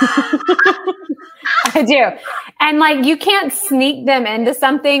 I do. And like, you can't sneak them into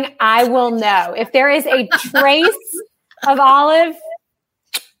something. I will know. If there is a trace of olive,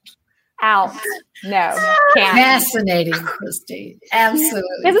 out. No, can't. Fascinating, Christy. Absolutely.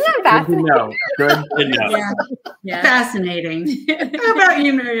 Isn't that fascinating? No, good to know. Yeah. Fascinating. How about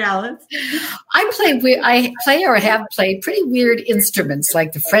you, Mary Alice? I play or have played pretty weird instruments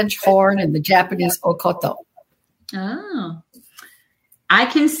like the French horn and the Japanese okoto. Oh. I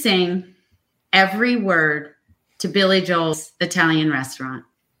can sing every word to Billy Joel's Italian Restaurant.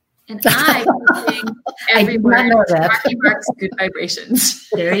 And I can sing every did not word know to that. Marky Mark's Good Vibrations.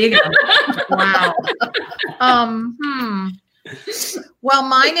 There you go. Wow. Well,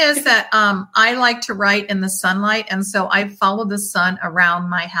 mine is that I like to write in the sunlight, and so I follow the sun around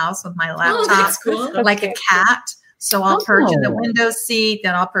my house with my laptop, that's cool. like a cat. So I'll perch in the window seat,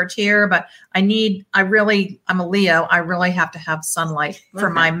 then I'll perch here. But I'm a Leo. I really have to have sunlight for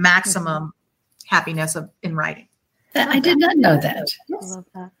my maximum happiness in writing. I did not know that. I love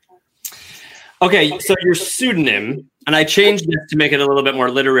that. Okay, so your pseudonym, and I changed this to make it a little bit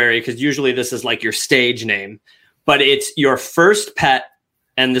more literary because usually this is like your stage name, but it's your first pet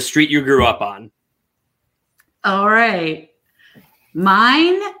and the street you grew up on. All right.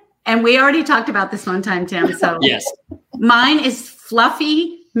 Mine, and we already talked about this one time, Tim. So Yes, mine is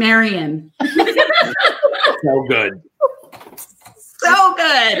Fluffy Marion. so good. So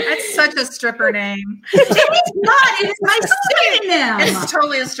good. That's such a stripper name. It's not. It is my pseudonym. It's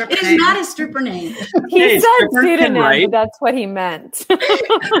totally a stripper It name. is not a stripper name. He Hey, said stripper can pseudonym, write. but that's what he meant.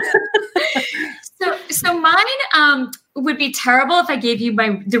 So mine would be terrible if I gave you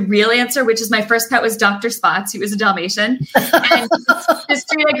the real answer, which is my first pet was Dr. Spots. He was a Dalmatian. And the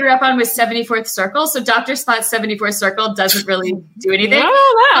street I grew up on was 74th Circle. So Dr. Spots 74th Circle doesn't really do anything.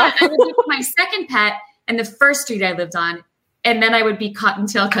 Oh, I would look at my second pet and the first street I lived on, and then I would be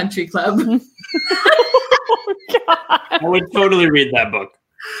Cottontail Country Club. I would totally read that book.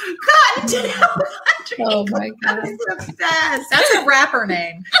 Oh my God. That's a rapper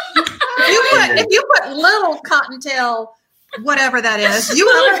name. If you put little Cottontail, whatever that is, you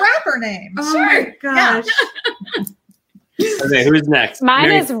have a rapper name. Sure. Gosh. Okay, who's next? Mine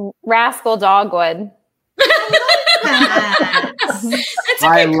Mary- is Rascal Dogwood.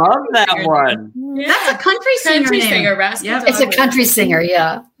 I love that one. That's a country singer. Country name. singer, Rascal Yep. It's a country singer,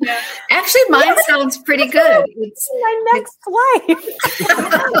 yeah. Actually, mine sounds pretty good. It's My next wife.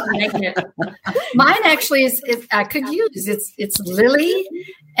 mine actually is I could use it's Lily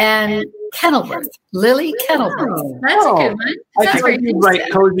and Kenilworth. Lily Kenilworth. That's a good one. I Sounds think very you'd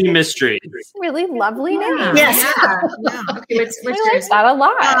write Cozy Mystery. Really lovely name. Yes. Yeah. Okay, what's I like yours? that a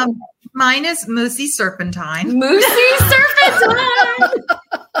lot. Mine is Moosey Serpentine. Moosey Serpentine.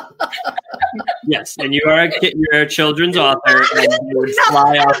 Yes, and you're a children's author, and you would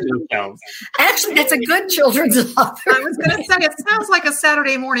fly off those shelves. Actually, that's a good children's author. I was going to say, it sounds like a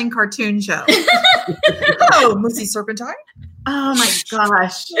Saturday morning cartoon show. Oh, Moosey Serpentine. Oh my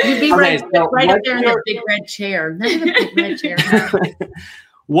gosh. You'd be Okay, right so up what's there in your- the big red chair. Not even a big red chair.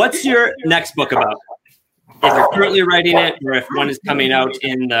 What's your next book about? If you're currently writing it, or if one is coming out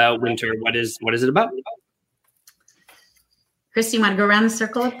in the winter, what is it about? Christy, you want to go around the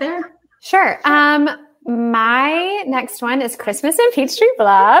circle up there? Sure. My next one is Christmas in Peachtree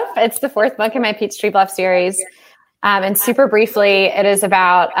Bluff. It's the fourth book in my Peachtree Bluff series. And super briefly, it is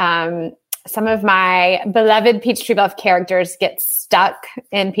about some of my beloved Peachtree Bluff characters get stuck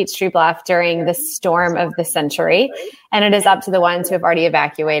in Peachtree Bluff during the storm of the century. And it is up to the ones who have already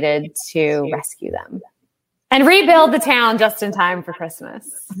evacuated to rescue them and rebuild the town just in time for Christmas.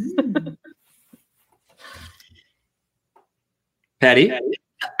 Patty?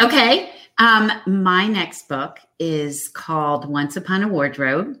 Okay. My next book is called Once Upon a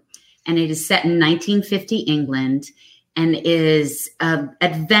Wardrobe, and it is set in 1950 England and is an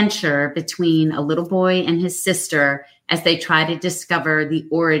adventure between a little boy and his sister as they try to discover the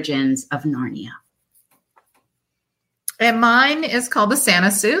origins of Narnia. And mine is called The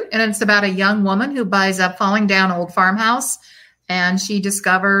Santa Suit, and it's about a young woman who buys a falling down old farmhouse, and she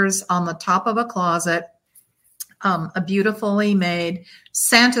discovers on the top of a closet a beautifully made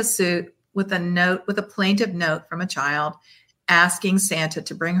Santa suit with a plaintive note from a child asking Santa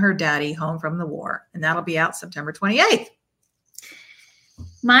to bring her daddy home from the war. And that'll be out September 28th.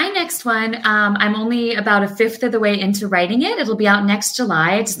 My next one, I'm only about a fifth of the way into writing it. It'll be out next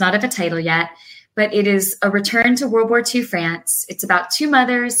July. It does not have a title yet, but it is a return to World War II France. It's about two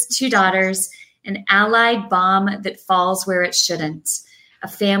mothers, two daughters, an Allied bomb that falls where it shouldn't, a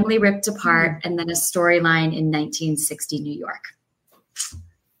family ripped apart, and then a storyline in 1960 New York.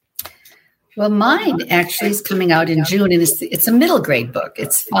 Well, mine actually is coming out in June, and it's a middle grade book.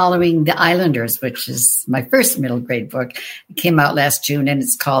 It's following The Islanders, which is my first middle grade book. It came out last June, and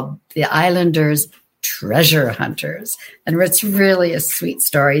it's called The Islanders Treasure Hunters. And it's really a sweet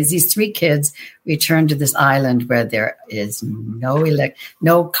story. These three kids return to this island where there is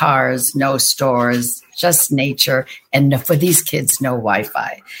no cars, no stores, just nature, and for these kids, no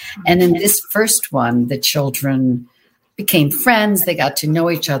Wi-Fi. And in this first one, the children became friends. They got to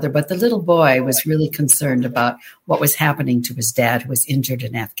know each other, but the little boy was really concerned about what was happening to his dad, who was injured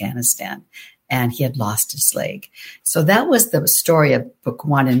in Afghanistan, and he had lost his leg. So that was the story of book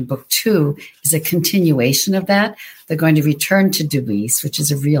one, and book two is a continuation of that. They're going to return to Deweese, which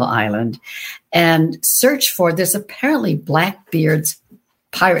is a real island, and search for, there's apparently Blackbeard's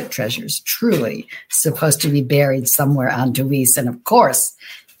pirate treasures, truly supposed to be buried somewhere on Deweese. And of course,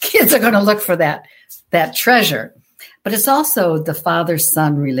 kids are going to look for that treasure. But it's also the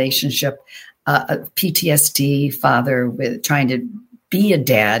father-son relationship, PTSD, father with trying to be a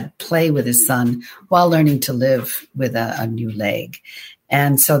dad, play with his son while learning to live with a new leg.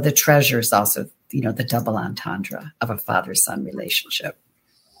 And so the treasure is also, the double entendre of a father-son relationship.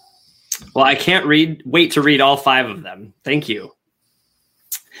 Well, I can't wait to read all 5 of them. Thank you.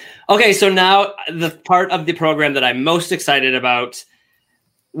 Okay, so now the part of the program that I'm most excited about,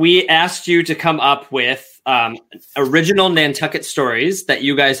 we asked you to come up with original Nantucket stories that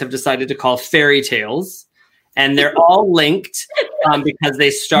you guys have decided to call fairy tales. And they're all linked because they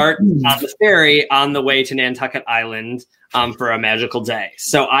start on the ferry on the way to Nantucket Island for a magical day.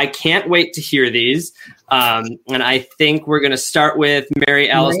 So I can't wait to hear these. And I think we're going to start with Mary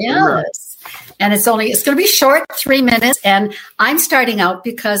Alice. And it's going to be short, 3 minutes. And I'm starting out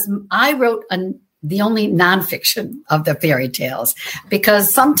because I wrote the only nonfiction of the fairy tales,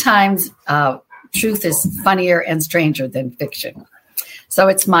 because sometimes truth is funnier and stranger than fiction. So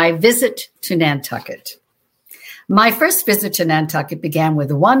it's my visit to Nantucket. My first visit to Nantucket began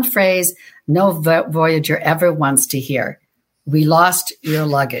with one phrase no voyager ever wants to hear: "We lost your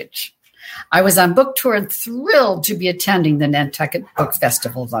luggage." I was on book tour and thrilled to be attending the Nantucket Book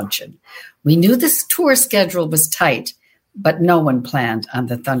Festival luncheon. We knew this tour schedule was tight, but no one planned on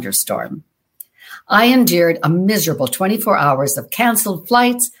the thunderstorm. I endured a miserable 24 hours of canceled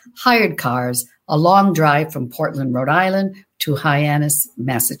flights, hired cars, a long drive from Portland, Rhode Island to Hyannis,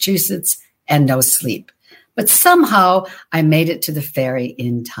 Massachusetts, and no sleep. But somehow I made it to the ferry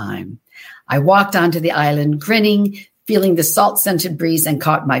in time. I walked onto the island grinning, feeling the salt-scented breeze, and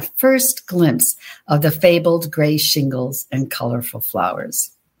caught my first glimpse of the fabled gray shingles and colorful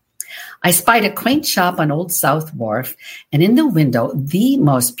flowers. I spied a quaint shop on Old South Wharf, and in the window, the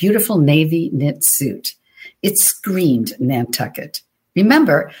most beautiful navy knit suit. It screamed Nantucket.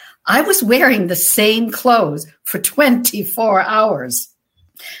 Remember, I was wearing the same clothes for 24 hours.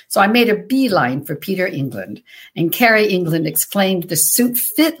 So I made a beeline for Peter England, and Carrie England exclaimed the suit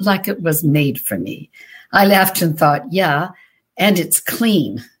fit like it was made for me. I laughed and thought, yeah, and it's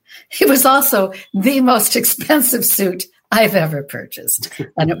clean. It was also the most expensive suit I've ever purchased,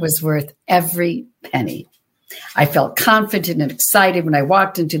 and it was worth every penny. I felt confident and excited when I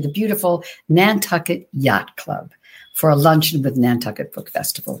walked into the beautiful Nantucket Yacht Club for a luncheon with Nantucket Book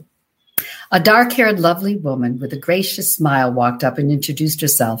Festival. A dark-haired, lovely woman with a gracious smile walked up and introduced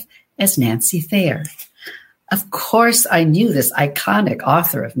herself as Nancy Thayer. Of course, I knew this iconic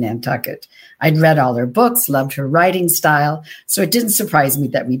author of Nantucket. I'd read all her books, loved her writing style, so it didn't surprise me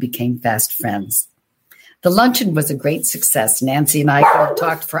that we became fast friends. The luncheon was a great success. Nancy and I could have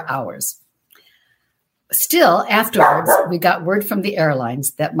talked for hours. Still, afterwards, we got word from the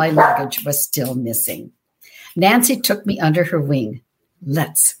airlines that my luggage was still missing. Nancy took me under her wing.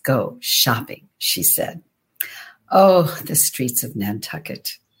 "Let's go shopping," she said. Oh, the streets of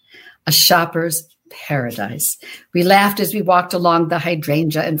Nantucket. A shopper's paradise. We laughed as we walked along the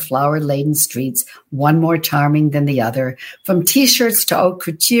hydrangea and flower-laden streets, one more charming than the other. From T-shirts to haute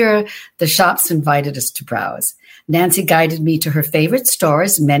couture, the shops invited us to browse. Nancy guided me to her favorite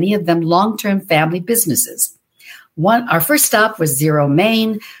stores, many of them long-term family businesses. Our first stop was Zero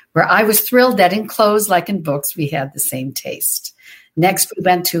Main, where I was thrilled that in clothes like in books, we had the same taste. Next, we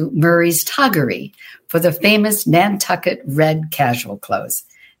went to Murray's Toggery for the famous Nantucket red casual clothes.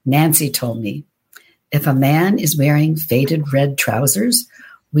 Nancy told me, "If a man is wearing faded red trousers,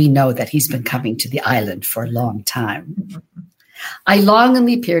 we know that he's been coming to the island for a long time." I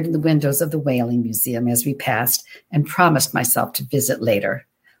longingly peered in the windows of the Whaling Museum as we passed and promised myself to visit later.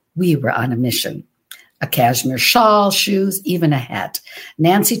 We were on a mission. A cashmere shawl, shoes, even a hat.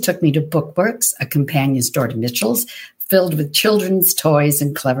 Nancy took me to Bookworks, a companion store to Mitchell's, filled with children's toys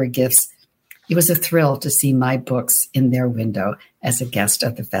and clever gifts. It was a thrill to see my books in their window as a guest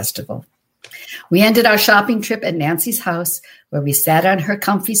of the festival. We ended our shopping trip at Nancy's house, where we sat on her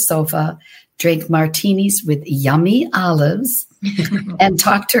comfy sofa, drank martinis with yummy olives, and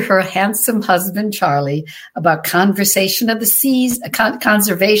talked to her handsome husband, Charlie, about conservation of the seas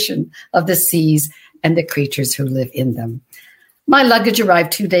and the creatures who live in them. My luggage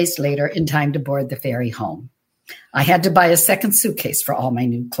arrived 2 days later in time to board the ferry home. I had to buy a second suitcase for all my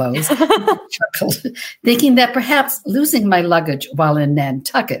new clothes. I chuckled, thinking that perhaps losing my luggage while in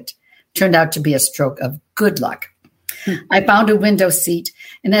Nantucket turned out to be a stroke of good luck. I found a window seat,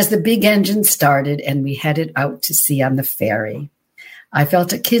 and as the big engine started and we headed out to sea on the ferry, I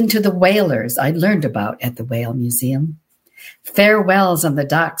felt akin to the whalers I'd learned about at the Whale Museum. Farewells on the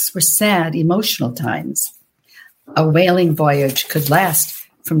docks were sad, emotional times. A whaling voyage could last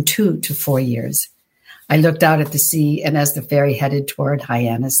from 2 to 4 years. I looked out at the sea, and as the ferry headed toward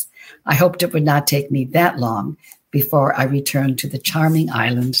Hyannis, I hoped it would not take me that long before I returned to the charming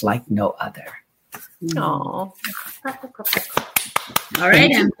island like no other. Oh. All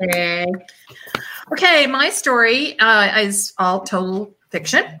right, Emily. Okay, my story is all total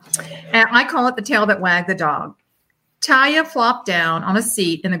fiction, and I call it The Tail That Wagged the Dog. Talia flopped down on a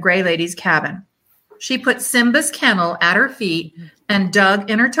seat in the Gray Lady's cabin. She put Simba's kennel at her feet and dug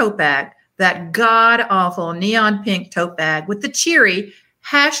in her tote bag, that god-awful neon pink tote bag with the cheery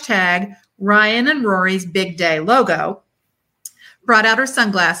hashtag Ryan and Rory's Big Day logo, brought out her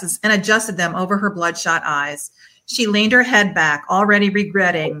sunglasses and adjusted them over her bloodshot eyes. She leaned her head back, already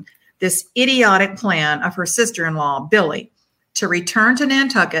regretting this idiotic plan of her sister-in-law, Billy, to return to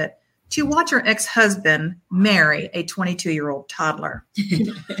Nantucket to watch her ex-husband marry a 22-year-old toddler.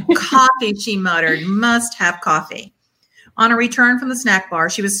 Coffee, she muttered, must have coffee. On her return from the snack bar,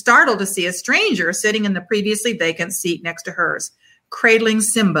 she was startled to see a stranger sitting in the previously vacant seat next to hers, cradling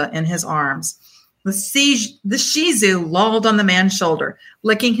Simba in his arms. The Shih Tzu lolled on the man's shoulder,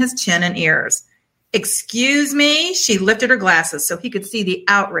 licking his chin and ears. "Excuse me?" She lifted her glasses so he could see the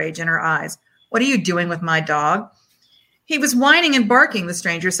outrage in her eyes. "What are you doing with my dog?" "He was whining and barking," the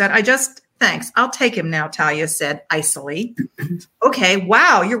stranger said. Thanks, I'll take him now," Talia said icily. "Okay,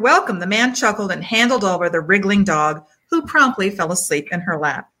 wow, you're welcome." The man chuckled and handled over the wriggling dog, who promptly fell asleep in her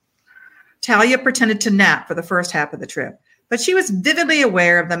lap. Talia pretended to nap for the first half of the trip, but she was vividly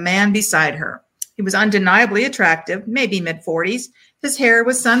aware of the man beside her. He was undeniably attractive, maybe mid-40s. His hair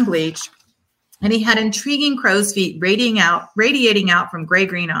was sun-bleached, and he had intriguing crow's feet radiating out from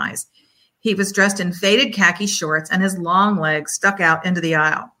gray-green eyes. He was dressed in faded khaki shorts, and his long legs stuck out into the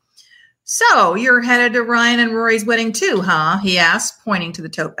aisle. "So, you're headed to Ryan and Rory's wedding too, huh?" he asked, pointing to the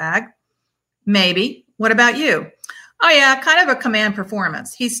tote bag. "Maybe. What about you?" "Oh, yeah, kind of a command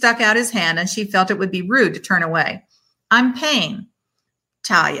performance." He stuck out his hand, and she felt it would be rude to turn away. "I'm paying."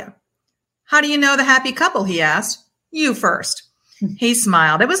 "Talia." "How do you know the happy couple?" he asked. "You first." He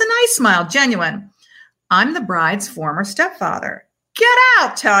smiled. It was a nice smile, genuine. "I'm the bride's former stepfather." "Get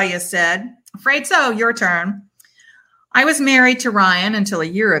out," Talia said. "Afraid so. Your turn." "I was married to Ryan until a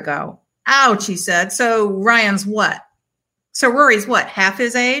year ago." "Ouch," he said. So Rory's what, half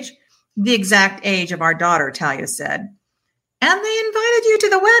his age?" "The exact age of our daughter," Talia said. "And they invited you to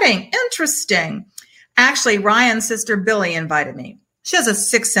the wedding. Interesting." "Actually, Ryan's sister Billy invited me. She has a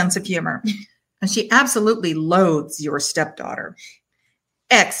sick sense of humor, and she absolutely loathes your stepdaughter."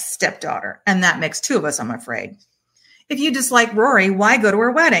 ex-stepdaughter. And that makes two of us, I'm afraid. If you dislike Rory, why go to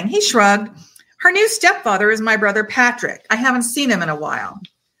her wedding? He shrugged. Her new stepfather is my brother Patrick. I haven't seen him in a while.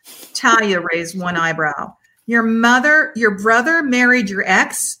 Talia raised one eyebrow. Your brother married your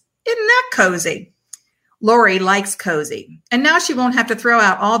ex? Isn't that cozy? Lori likes cozy. And now she won't have to throw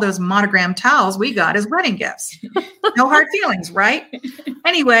out all those monogrammed towels we got as wedding gifts. No hard feelings, right?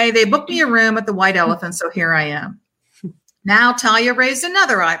 Anyway, they booked me a room at the White Elephant, so here I am. Now Talia raised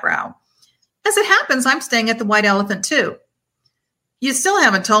another eyebrow. As it happens, I'm staying at the White Elephant too. You still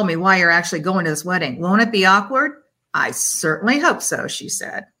haven't told me why you're actually going to this wedding. Won't it be awkward? I certainly hope so, she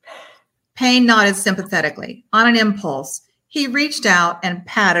said. Payne nodded sympathetically. On an impulse, he reached out and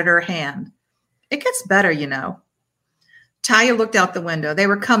patted her hand. It gets better, you know. Talia looked out the window. They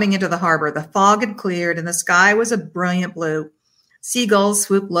were coming into the harbor. The fog had cleared and the sky was a brilliant blue. Seagulls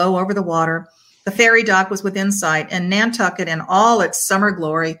swooped low over the water. The ferry dock was within sight, and Nantucket in all its summer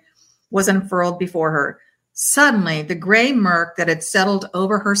glory was unfurled before her. Suddenly, the gray murk that had settled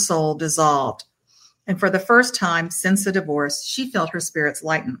over her soul dissolved. And for the first time since the divorce, she felt her spirits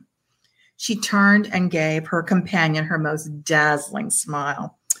lighten. She turned and gave her companion her most dazzling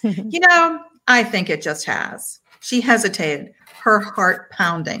smile. You know, I think it just has. She hesitated, her heart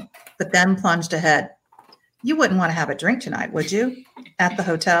pounding, but then plunged ahead. You wouldn't want to have a drink tonight, would you? At the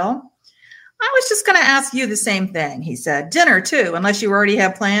hotel? I was just going to ask you the same thing, he said. Dinner, too, unless you already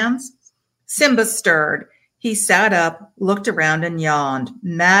have plans. Simba stirred. He sat up, looked around, and yawned,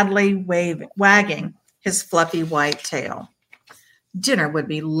 madly wagging his fluffy white tail. Dinner would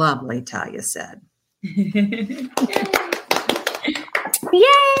be lovely, Talia said. Yay!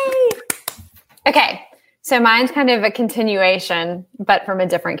 Okay, so mine's kind of a continuation, but from a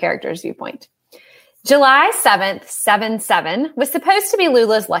different character's viewpoint. July 7th, 7/7 was supposed to be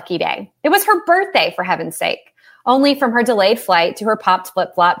Lula's lucky day. It was her birthday, for heaven's sake. Only from her delayed flight to her popped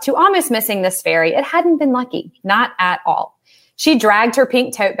flip-flop to almost missing this ferry, it hadn't been lucky. Not at all. She dragged her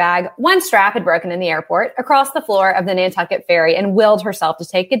pink tote bag, one strap had broken in the airport, across the floor of the Nantucket ferry and willed herself to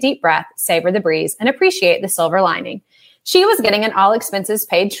take a deep breath, savor the breeze, and appreciate the silver lining. She was getting an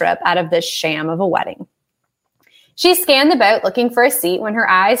all-expenses-paid trip out of this sham of a wedding. She scanned the boat looking for a seat when her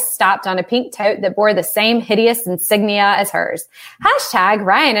eyes stopped on a pink tote that bore the same hideous insignia as hers. Hashtag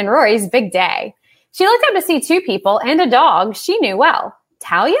Ryan and Rory's big day. She looked up to see two people and a dog she knew well.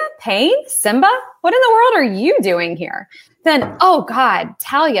 Talia? Payne? Simba? What in the world are you doing here? Then, oh God,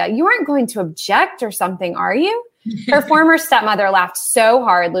 Talia, you aren't going to object or something, are you? Her former stepmother laughed so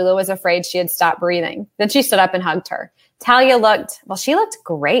hard Lula was afraid she had stopped breathing. Then she stood up and hugged her. Talia looked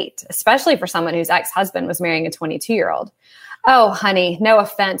great, especially for someone whose ex-husband was marrying a 22-year-old. Oh, honey, no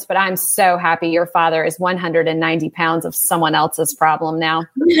offense, but I'm so happy your father is 190 pounds of someone else's problem now.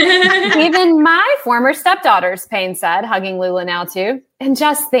 Even my former stepdaughters, Payne said, hugging Lula now too. And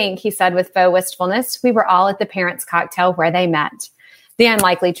just think, he said with faux wistfulness, we were all at the parents' cocktail where they met. The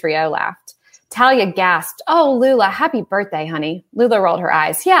unlikely trio laughed. Talia gasped, oh, Lula, happy birthday, honey. Lula rolled her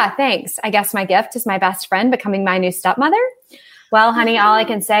eyes. Yeah, thanks. I guess my gift is my best friend becoming my new stepmother? Well, honey, all I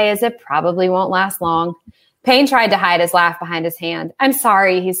can say is it probably won't last long. Payne tried to hide his laugh behind his hand. I'm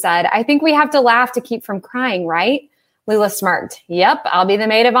sorry, he said. I think we have to laugh to keep from crying, right? Lula smirked. Yep, I'll be the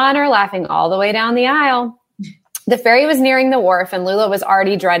maid of honor, laughing all the way down the aisle. The ferry was nearing the wharf, and Lula was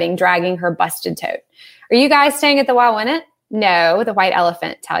already dreading dragging her busted tote. Are you guys staying at the Wawinnet? No, the White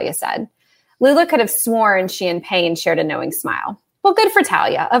Elephant, Talia said. Lula could have sworn she and Payne shared a knowing smile. Well, good for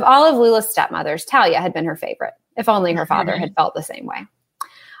Talia. Of all of Lula's stepmothers, Talia had been her favorite. If only her father had felt the same way.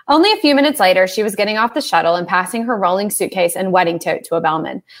 Only a few minutes later, she was getting off the shuttle and passing her rolling suitcase and wedding tote to a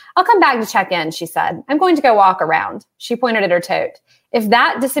bellman. I'll come back to check in, she said. I'm going to go walk around. She pointed at her tote. If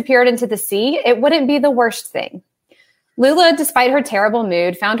that disappeared into the sea, it wouldn't be the worst thing. Lula, despite her terrible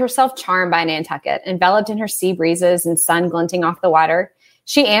mood, found herself charmed by Nantucket, enveloped in her sea breezes and sun glinting off the water.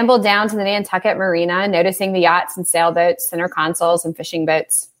 She ambled down to the Nantucket marina, noticing the yachts and sailboats, center consoles, and fishing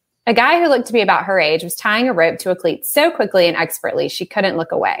boats. A guy who looked to be about her age was tying a rope to a cleat so quickly and expertly she couldn't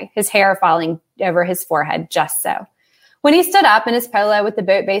look away, his hair falling over his forehead just so. When he stood up in his polo with the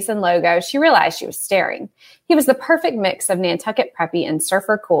Boat Basin logo, she realized she was staring. He was the perfect mix of Nantucket preppy and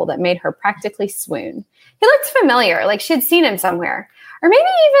surfer cool that made her practically swoon. He looked familiar, like she had seen him somewhere, or maybe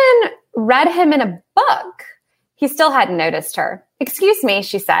even read him in a book. He still hadn't noticed her. Excuse me,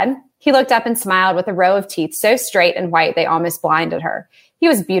 she said. He looked up and smiled with a row of teeth so straight and white they almost blinded her. He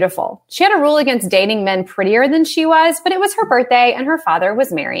was beautiful. She had a rule against dating men prettier than she was, but it was her birthday and her father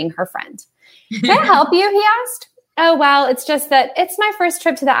was marrying her friend. Can I help you? He asked. Oh, well, it's just that it's my first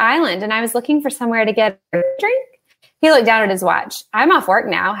trip to the island and I was looking for somewhere to get a drink. He looked down at his watch. I'm off work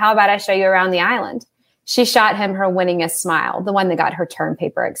now. How about I show you around the island? She shot him her winningest smile, the one that got her term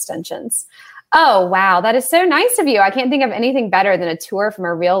paper extensions. Oh, wow. That is so nice of you. I can't think of anything better than a tour from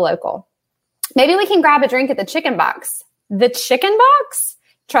a real local. Maybe we can grab a drink at the Chicken Box. The Chicken Box?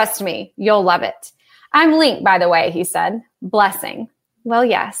 Trust me, you'll love it. I'm Link, by the way, he said. Blessing. Well,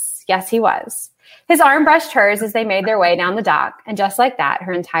 yes, he was. His arm brushed hers as they made their way down the dock, and just like that,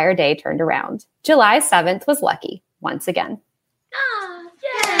 her entire day turned around. July 7th was lucky, once again. Oh,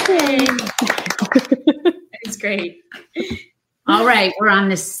 yay! That's great. All right, we're on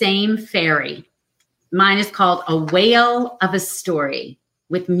the same ferry. Mine is called A Whale of a Story,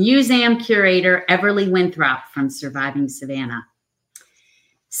 with museum curator Everly Winthrop from Surviving Savannah.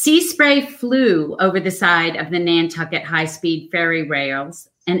 Sea spray flew over the side of the Nantucket high-speed ferry rails,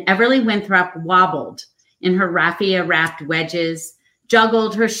 and Everly Winthrop wobbled in her raffia-wrapped wedges,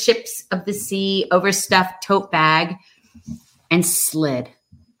 juggled her ships of the sea overstuffed tote bag, and slid.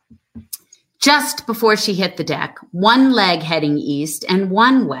 Just before she hit the deck, one leg heading east and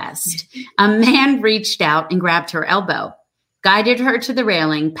one west, a man reached out and grabbed her elbow, guided her to the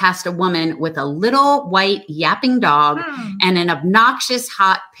railing past a woman with a little white yapping dog and an obnoxious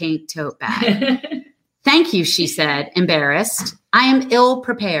hot pink tote bag. Thank you, she said, embarrassed. I am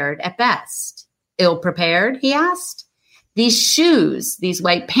ill-prepared at best. Ill-prepared, he asked. These shoes, these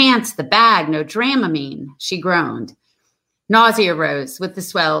white pants, the bag, no Dramamine, she groaned. Nausea rose with the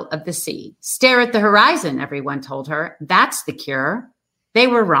swell of the sea. Stare at the horizon, everyone told her. That's the cure. They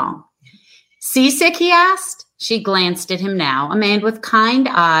were wrong. Seasick, he asked. She glanced at him now, a man with kind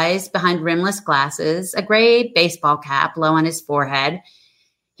eyes behind rimless glasses, a gray baseball cap low on his forehead.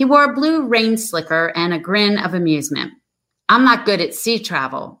 He wore a blue rain slicker and a grin of amusement. I'm not good at sea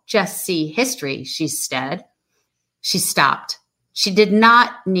travel, just sea history, she said. She stopped. She did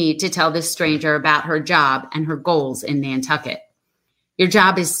not need to tell this stranger about her job and her goals in Nantucket. Your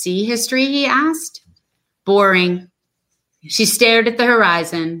job is sea history, he asked. Boring. She stared at the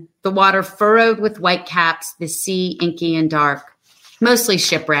horizon, the water furrowed with white caps, the sea inky and dark, mostly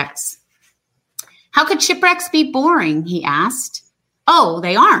shipwrecks. How could shipwrecks be boring, he asked. Oh,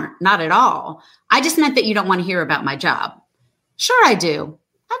 they aren't, not at all. I just meant that you don't want to hear about my job. Sure I do.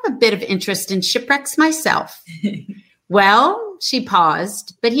 I have a bit of interest in shipwrecks myself. Well, she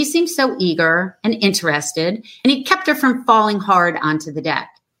paused, but he seemed so eager and interested, and he kept her from falling hard onto the deck.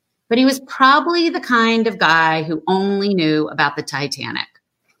 But he was probably the kind of guy who only knew about the Titanic.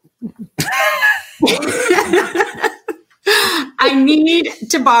 I need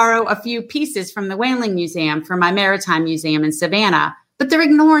to borrow a few pieces from the Whaling Museum for my Maritime Museum in Savannah, but they're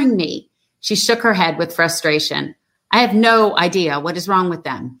ignoring me. She shook her head with frustration. I have no idea what is wrong with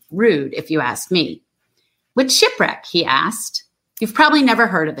them. Rude, if you ask me. What shipwreck? He asked. You've probably never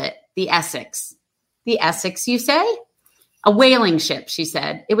heard of it. The Essex. The Essex, you say? A whaling ship, she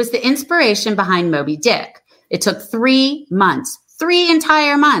said. It was the inspiration behind Moby Dick. It took 3 months, 3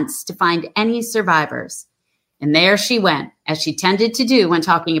 entire months to find any survivors. And there she went, as she tended to do when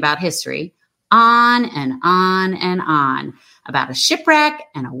talking about history, on and on and on about a shipwreck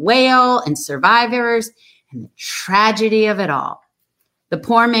and a whale and survivors and the tragedy of it all. The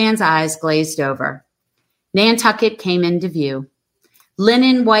poor man's eyes glazed over. Nantucket came into view.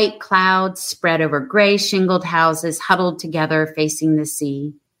 Linen white clouds spread over gray shingled houses huddled together facing the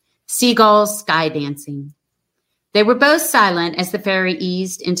sea. Seagulls sky dancing. They were both silent as the ferry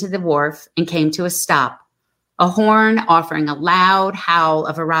eased into the wharf and came to a stop, a horn offering a loud howl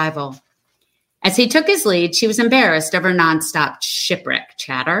of arrival. As he took his lead, she was embarrassed of her nonstop shipwreck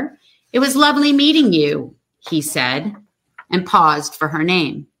chatter. It was lovely meeting you, he said, and paused for her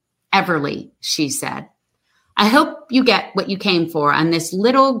name. Everly, she said. I hope you get what you came for on this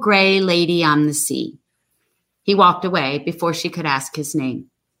little gray lady on the sea. He walked away before she could ask his name.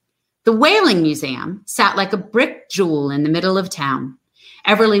 The Whaling Museum sat like a brick jewel in the middle of town.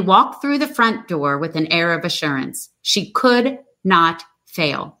 Everly walked through the front door with an air of assurance. She could not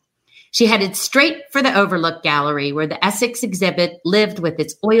fail. She headed straight for the Overlook Gallery, where the Essex exhibit lived with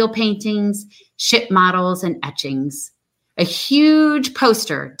its oil paintings, ship models, and etchings. A huge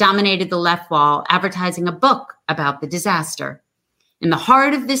poster dominated the left wall, advertising a book about the disaster. In the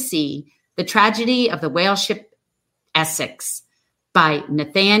heart of the sea, the tragedy of the whale ship Essex by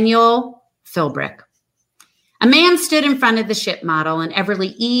Nathaniel Philbrick. A man stood in front of the ship model, and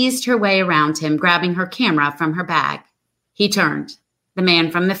Everly eased her way around him, grabbing her camera from her bag. He turned, the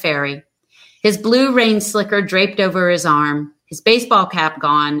man from the ferry, his blue rain slicker draped over his arm, his baseball cap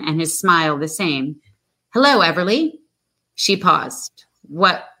gone, and his smile the same. Hello, Everly. She paused.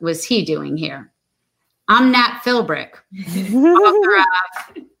 What was he doing here? I'm Nat Philbrick, author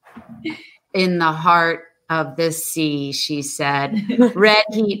of In the Heart of the sea, she said, red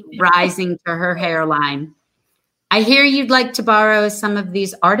heat rising to her hairline. I hear you'd like to borrow some of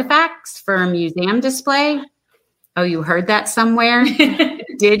these artifacts for a museum display. Oh, you heard that somewhere?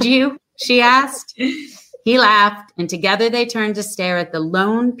 Did you? She asked. He laughed, and together they turned to stare at the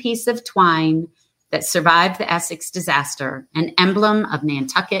lone piece of twine that survived the Essex disaster, an emblem of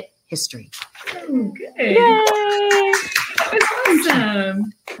Nantucket history. Oh, good. Yay! That's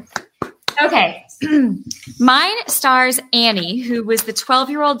awesome. Okay. Mine stars Annie, who was the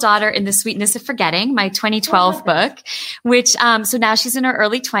 12-year-old daughter in The Sweetness of Forgetting, my 2012 book, which, so now she's in her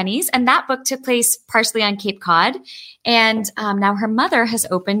early 20s. And that book took place partially on Cape Cod. And now her mother has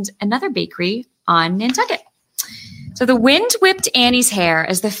opened another bakery on Nantucket. So the wind whipped Annie's hair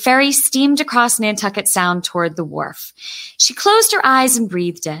as the ferry steamed across Nantucket Sound toward the wharf. She closed her eyes and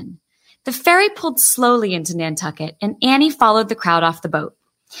breathed in. The ferry pulled slowly into Nantucket, and Annie followed the crowd off the boat.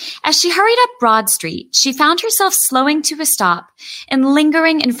 As she hurried up Broad Street, she found herself slowing to a stop and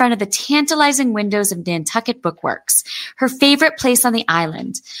lingering in front of the tantalizing windows of Nantucket Bookworks, her favorite place on the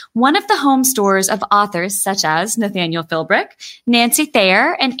island, one of the home stores of authors such as Nathaniel Philbrick, Nancy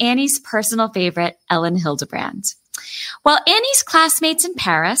Thayer, and Annie's personal favorite, Ellen Hildebrand. While Annie's classmates in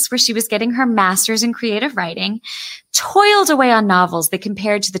Paris, where she was getting her master's in creative writing, toiled away on novels that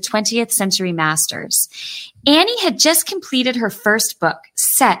compared to the 20th century masters, Annie had just completed her first book,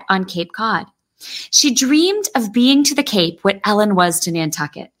 set on Cape Cod. She dreamed of being to the Cape what Ellen was to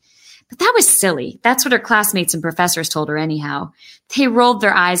Nantucket. But that was silly. That's what her classmates and professors told her anyhow. They rolled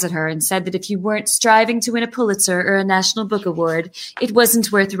their eyes at her and said that if you weren't striving to win a Pulitzer or a National Book Award, it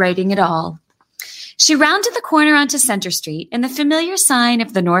wasn't worth writing at all. She rounded the corner onto Center Street, and the familiar sign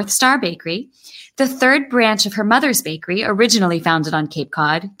of the North Star Bakery, the third branch of her mother's bakery, originally founded on Cape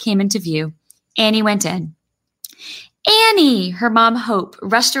Cod, came into view. Annie went in. Annie, her mom Hope,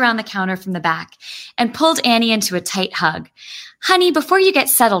 rushed around the counter from the back and pulled Annie into a tight hug. Honey, before you get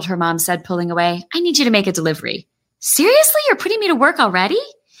settled, her mom said, pulling away, I need you to make a delivery. Seriously? You're putting me to work already?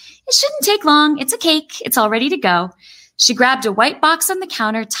 It shouldn't take long. It's a cake. It's all ready to go. She grabbed a white box on the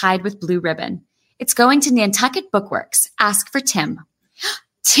counter tied with blue ribbon. It's going to Nantucket Bookworks. Ask for Tim.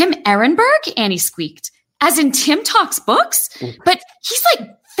 Tim Ehrenberg? Annie squeaked. As in Tim talks books? But he's like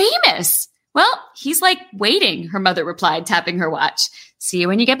famous. Well, he's like waiting, her mother replied, tapping her watch. See you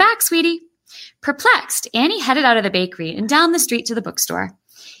when you get back, sweetie. Perplexed, Annie headed out of the bakery and down the street to the bookstore.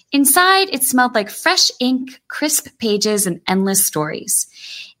 Inside, it smelled like fresh ink, crisp pages, and endless stories.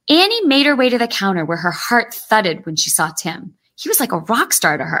 Annie made her way to the counter where her heart thudded when she saw Tim. He was like a rock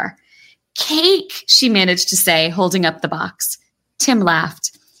star to her. Cake, she managed to say, holding up the box. Tim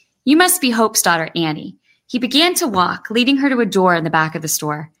laughed. You must be Hope's daughter, Annie. He began to walk, leading her to a door in the back of the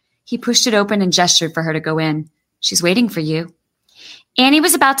store. He pushed it open and gestured for her to go in. She's waiting for you. Annie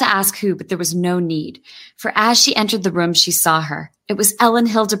was about to ask who, but there was no need, for as she entered the room, she saw her. It was Ellen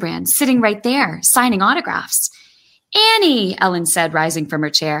Hildebrand, sitting right there, signing autographs. Annie, Ellen said, rising from her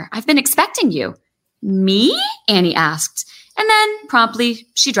chair, I've been expecting you. Me? Annie asked. And then, promptly,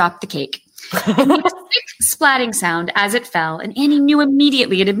 she dropped the cake. It made a thick splatting sound as it fell, and Annie knew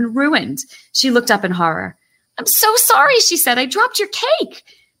immediately it had been ruined. She looked up in horror. I'm so sorry, she said. I dropped your cake.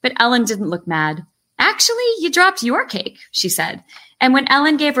 But Ellen didn't look mad. Actually, you dropped your cake, she said. And when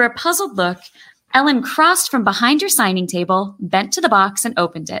Ellen gave her a puzzled look, Ellen crossed from behind her signing table, bent to the box, and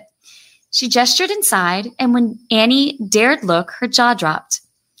opened it. She gestured inside, and when Annie dared look, her jaw dropped.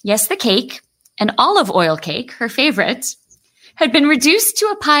 Yes, the cake, an olive oil cake, her favorite, had been reduced to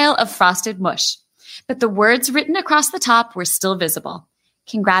a pile of frosted mush, but the words written across the top were still visible.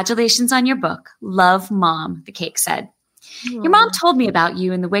 Congratulations on your book. Love, Mom, the cake said. Your mom told me about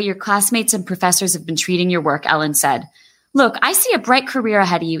you and the way your classmates and professors have been treating your work, Ellen said. Look, I see a bright career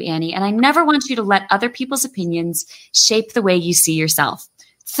ahead of you, Annie, and I never want you to let other people's opinions shape the way you see yourself.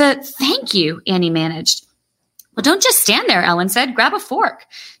 Thank you, Annie managed. Well, don't just stand there, Ellen said. Grab a fork.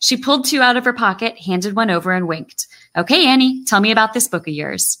 She pulled two out of her pocket, handed one over, and winked. Okay, Annie, tell me about this book of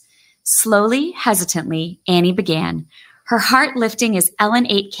yours. Slowly, hesitantly, Annie began, her heart lifting as Ellen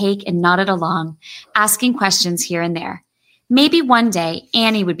ate cake and nodded along, asking questions here and there. Maybe one day,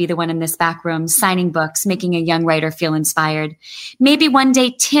 Annie would be the one in this back room signing books, making a young writer feel inspired. Maybe one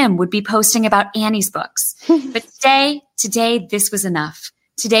day Tim would be posting about Annie's books. But today, this was enough.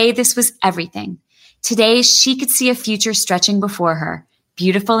 Today, this was everything. Today, she could see a future stretching before her,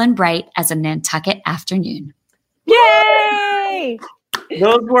 beautiful and bright as a Nantucket afternoon. Yay!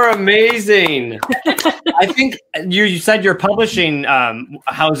 Those were amazing. I think you said your publishing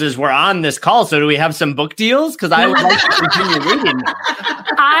houses were on this call. So do we have some book deals? Because I would like to continue reading them.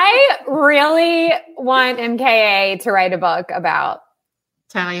 I really want MKA to write a book about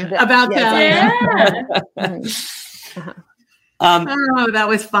tell you about that. Oh, that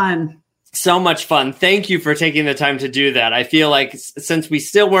was fun. So much fun. Thank you for taking the time to do that. I feel like since we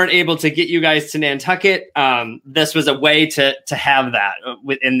still weren't able to get you guys to Nantucket, this was a way to have that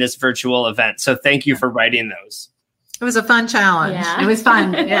within this virtual event. So thank you for writing those. It was a fun challenge. Yeah. It was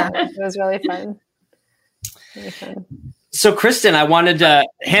fun. Yeah. It was really fun. Really fun. So, Kristen, I wanted to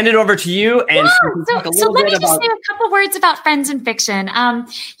hand it over to you. And so let me just say a couple words about Friends and Fiction.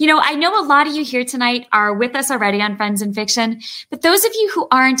 I know a lot of you here tonight are with us already on Friends and Fiction, but those of you who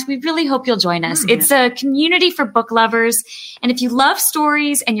aren't, we really hope you'll join us. It's a community for book lovers. And if you love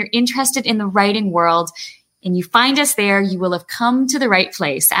stories and you're interested in the writing world, and you find us there, you will have come to the right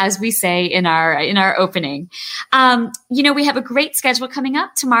place, as we say in our opening. We have a great schedule coming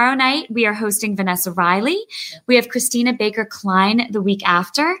up. Tomorrow night, we are hosting Vanessa Riley. We have Christina Baker-Klein the week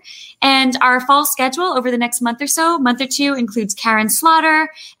after. And our fall schedule over the next month or two includes Karen Slaughter,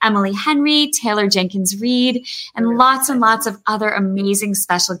 Emily Henry, Taylor Jenkins Reid, and lots of other amazing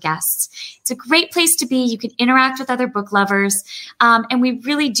special guests. It's a great place to be. You can interact with other book lovers. And we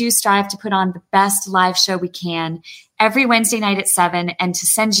really do strive to put on the best live show we can every Wednesday night at 7, and to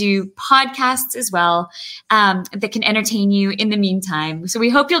send you podcasts as well that can entertain you in the meantime. So we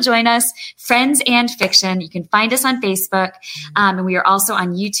hope you'll join us, Friends and Fiction. You can find us on Facebook, and we are also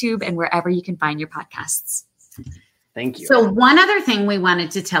on YouTube and wherever you can find your podcasts. Thank you. So one other thing we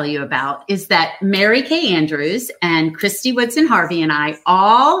wanted to tell you about is that Mary Kay Andrews and Christy Woodson Harvey and I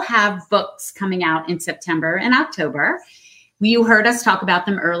all have books coming out in September and October. You heard us talk about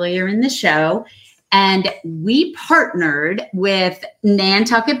them earlier in the show. And we partnered with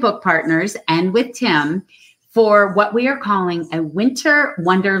Nantucket Book Partners and with Tim for what we are calling a Winter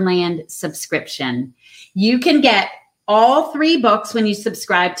Wonderland subscription. You can get all 3 books when you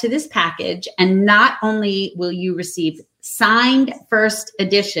subscribe to this package. And not only will you receive signed first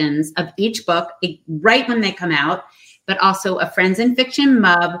editions of each book right when they come out, but also a Friends and Fiction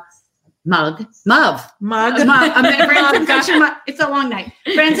mug. Friends and Fiction mug. It's a long night.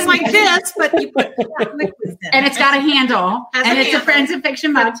 Friends It's like this, but you put liquids in. and it's got a handle, and it's a Friends and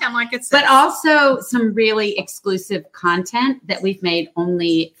Fiction mug. But also some really exclusive content that we've made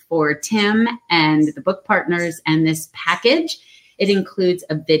only for Tim and the book partners and this package. It includes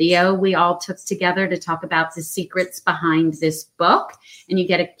a video we all took together to talk about the secrets behind this book. And you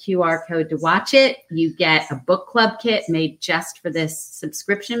get a QR code to watch it. You get a book club kit made just for this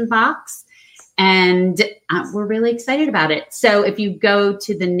subscription box. And we're really excited about it. So if you go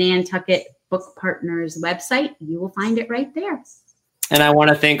to the Nantucket Book Partners website, you will find it right there. And I want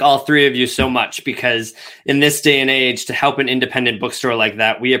to thank all 3 of you so much, because in this day and age, to help an independent bookstore like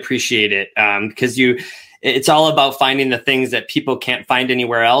that, we appreciate it, because it's all about finding the things that people can't find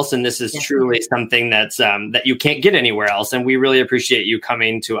anywhere else. And this is truly something that's that you can't get anywhere else. And we really appreciate you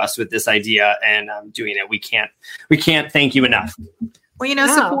coming to us with this idea and doing it. We can't thank you enough.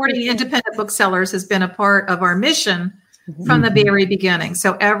 Well, supporting independent booksellers has been a part of our mission from the very beginning.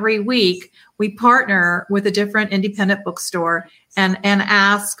 So every week we partner with a different independent bookstore and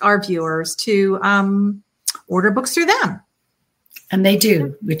ask our viewers to order books through them. And they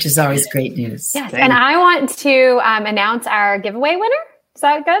do, which is always great news. Yes. And I want to announce our giveaway winner. Is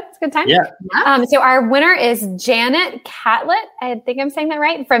that good? It's a good time? Yeah. So our winner is Janet Catlett. I think I'm saying that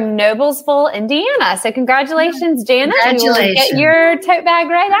right, from Noblesville, Indiana. So congratulations, Janet. Congratulations. And we'll get your tote bag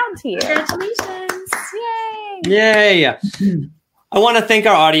right out to you. Congratulations. Yay. Yay. I want to thank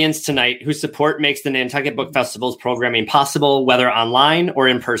our audience tonight whose support makes the Nantucket Book Festival's programming possible, whether online or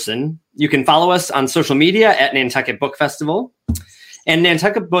in person. You can follow us on social media at Nantucket Book Festival. And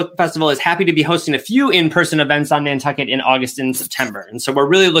Nantucket Book Festival is happy to be hosting a few in-person events on Nantucket in August and September. And so we're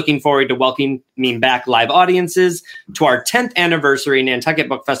really looking forward to welcoming back live audiences to our 10th anniversary Nantucket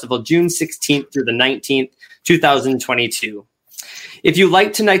Book Festival, June 16th through the 19th, 2022. If you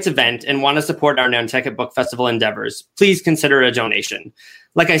like tonight's event and want to support our Nantucket Book Festival endeavors, please consider a donation.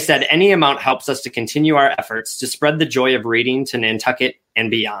 Like I said, any amount helps us to continue our efforts to spread the joy of reading to Nantucket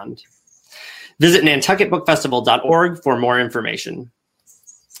and beyond. Visit nantucketbookfestival.org for more information.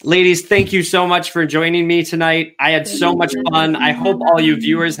 Ladies, thank you so much for joining me tonight. I had so much fun. I hope all you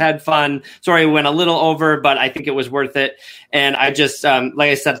viewers had fun. Sorry, we went a little over, but I think it was worth it. And I just,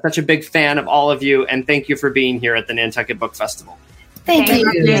 like I said, such a big fan of all of you. And thank you for being here at the Nantucket Book Festival. Thank you.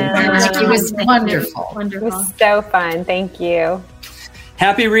 It was wonderful. It was so fun. Thank you.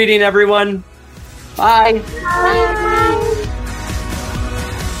 Happy reading, everyone. Bye.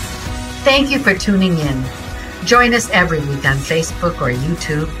 Thank you for tuning in. Join us every week on Facebook or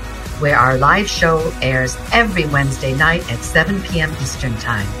YouTube, where our live show airs every Wednesday night at 7 p.m. Eastern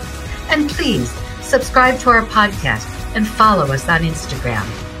Time. And please subscribe to our podcast and follow us on Instagram.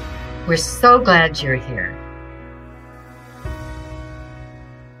 We're so glad you're here.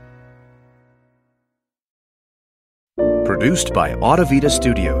 Produced by Audavita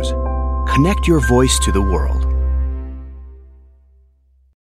Studios. Connect your voice to the world.